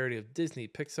film is a parody of Disney,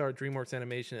 Pixar, DreamWorks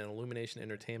Animation, and Illumination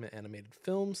Entertainment animated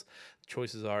films? The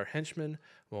choices are Henchman,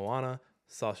 Moana,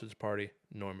 Sausage Party,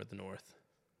 Norm of the North.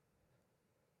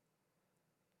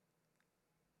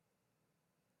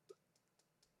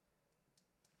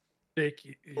 Jake,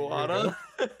 you Moana?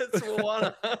 It's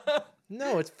Moana.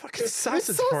 No, it's fucking It's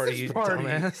Sausage Party, you Sausage Party.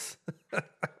 dumbass.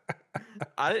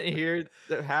 I didn't hear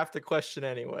half the question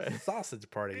anyway. Sausage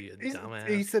Party, you dumbass.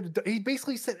 He said he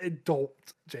basically said adult,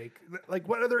 Jake. Like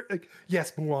what other? Like,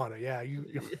 yes, Moana. Yeah, you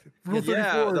Rule 34.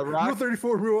 Yeah, the Rule Rock-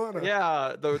 34, Moana.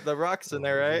 Yeah, the rock's in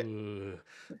there, right?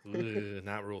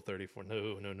 Not Rule 34.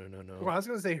 No. Well, I was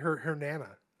gonna say her Nana,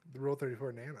 the Rule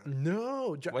 34 Nana.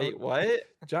 No. Wait, what?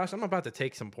 Josh, I'm about to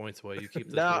take some points away. You keep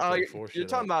this No, Rule oh, 34 you're shit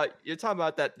talking up.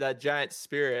 about that giant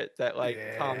spirit that like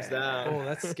calms Yeah. down. Oh,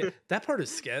 that's scary. That part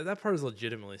is scary. That part is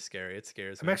legitimately scary. It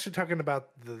scares I'm me. actually talking about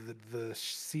the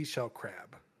seashell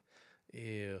crab.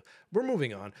 Ew. We're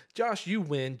moving on. Josh, you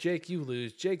win. Jake, you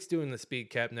lose. Jake's doing the speed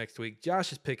cap next week.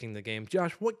 Josh is picking the game.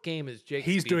 Josh, what game is Jake?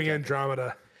 He's speed doing capping?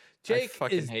 Andromeda. Jake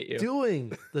fucking is hate you.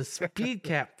 doing the speed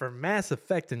cap for Mass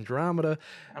Effect Andromeda.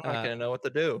 I'm not gonna know what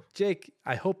to do. Jake,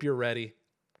 I hope you're ready.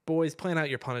 Boys, plan out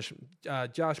your punishment.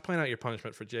 Josh, plan out your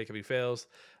punishment for Jake if he fails.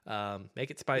 Make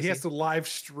it spicy. He has to live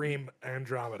stream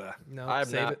Andromeda. No, I'm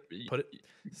save not. it. Put it.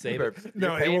 Save You're- it. you're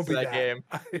No, it paying won't for be that game.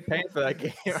 that. Paying for that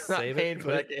game. I'm not Save paying it.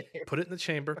 for that game. Put it in the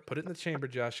chamber. Put it in the chamber,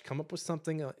 Josh. Come up with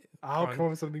something. I'll on- come up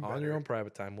with something on better. your own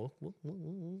private time.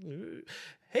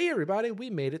 Hey, everybody. We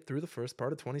made it through the first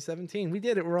part of 2017. We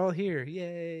did it. We're all here.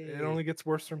 Yay. It only gets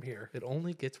worse from here. It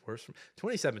only gets worse from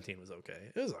 2017 was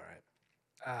okay. It was all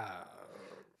right.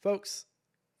 Folks,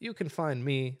 you can find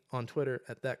me on Twitter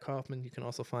at That Kaufman. You can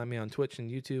also find me on Twitch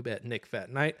and YouTube at Nick Fat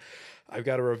Knight. I've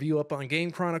got a review up on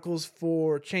Game Chronicles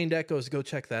for Chained Echoes. Go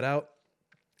check that out.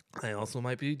 I also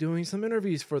might be doing some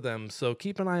interviews for them, so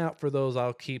keep an eye out for those.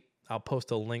 I'll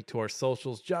post a link to our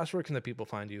socials. Josh, where can the people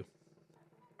find you?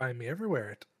 Find me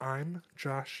everywhere at I'm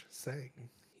Josh Saying.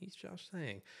 He's Josh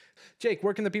saying. Jake,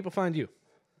 where can the people find you?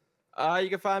 You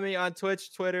can find me on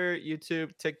Twitch, Twitter,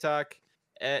 YouTube, TikTok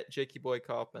at Jakey Boy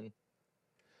Kaufman.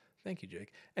 Thank you,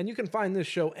 Jake. And you can find this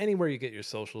show anywhere you get your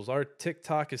socials. Our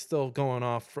TikTok is still going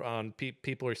off on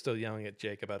people are still yelling at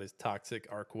Jake about his toxic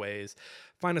arc ways.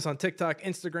 Find us on TikTok,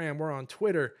 Instagram. We're on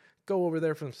Twitter. Go over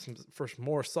there for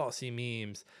more saucy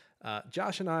memes.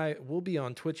 Josh and I will be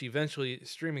on Twitch eventually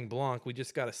streaming Blanc. We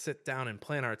just got to sit down and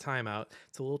plan our time out.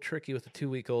 It's a little tricky with a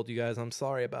 2-week-old, you guys. I'm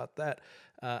sorry about that.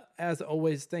 As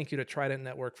always, thank you to Trident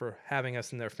Network for having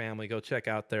us in their family. Go check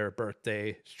out their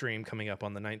birthday stream coming up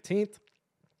on the 19th.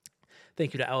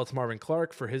 Thank you to Alex Marvin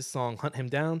Clark for his song Hunt Him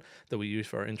Down that we use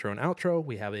for our intro and outro.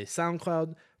 We have a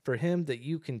SoundCloud for him that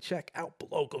you can check out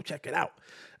below. Go check it out.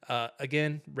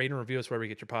 Again, rate and review us wherever you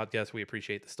get your podcast. We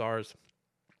appreciate the stars.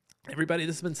 Everybody,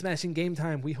 this has been Smashing Game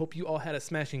Time. We hope you all had a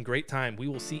smashing great time. We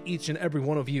will see each and every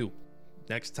one of you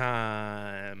next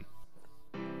time.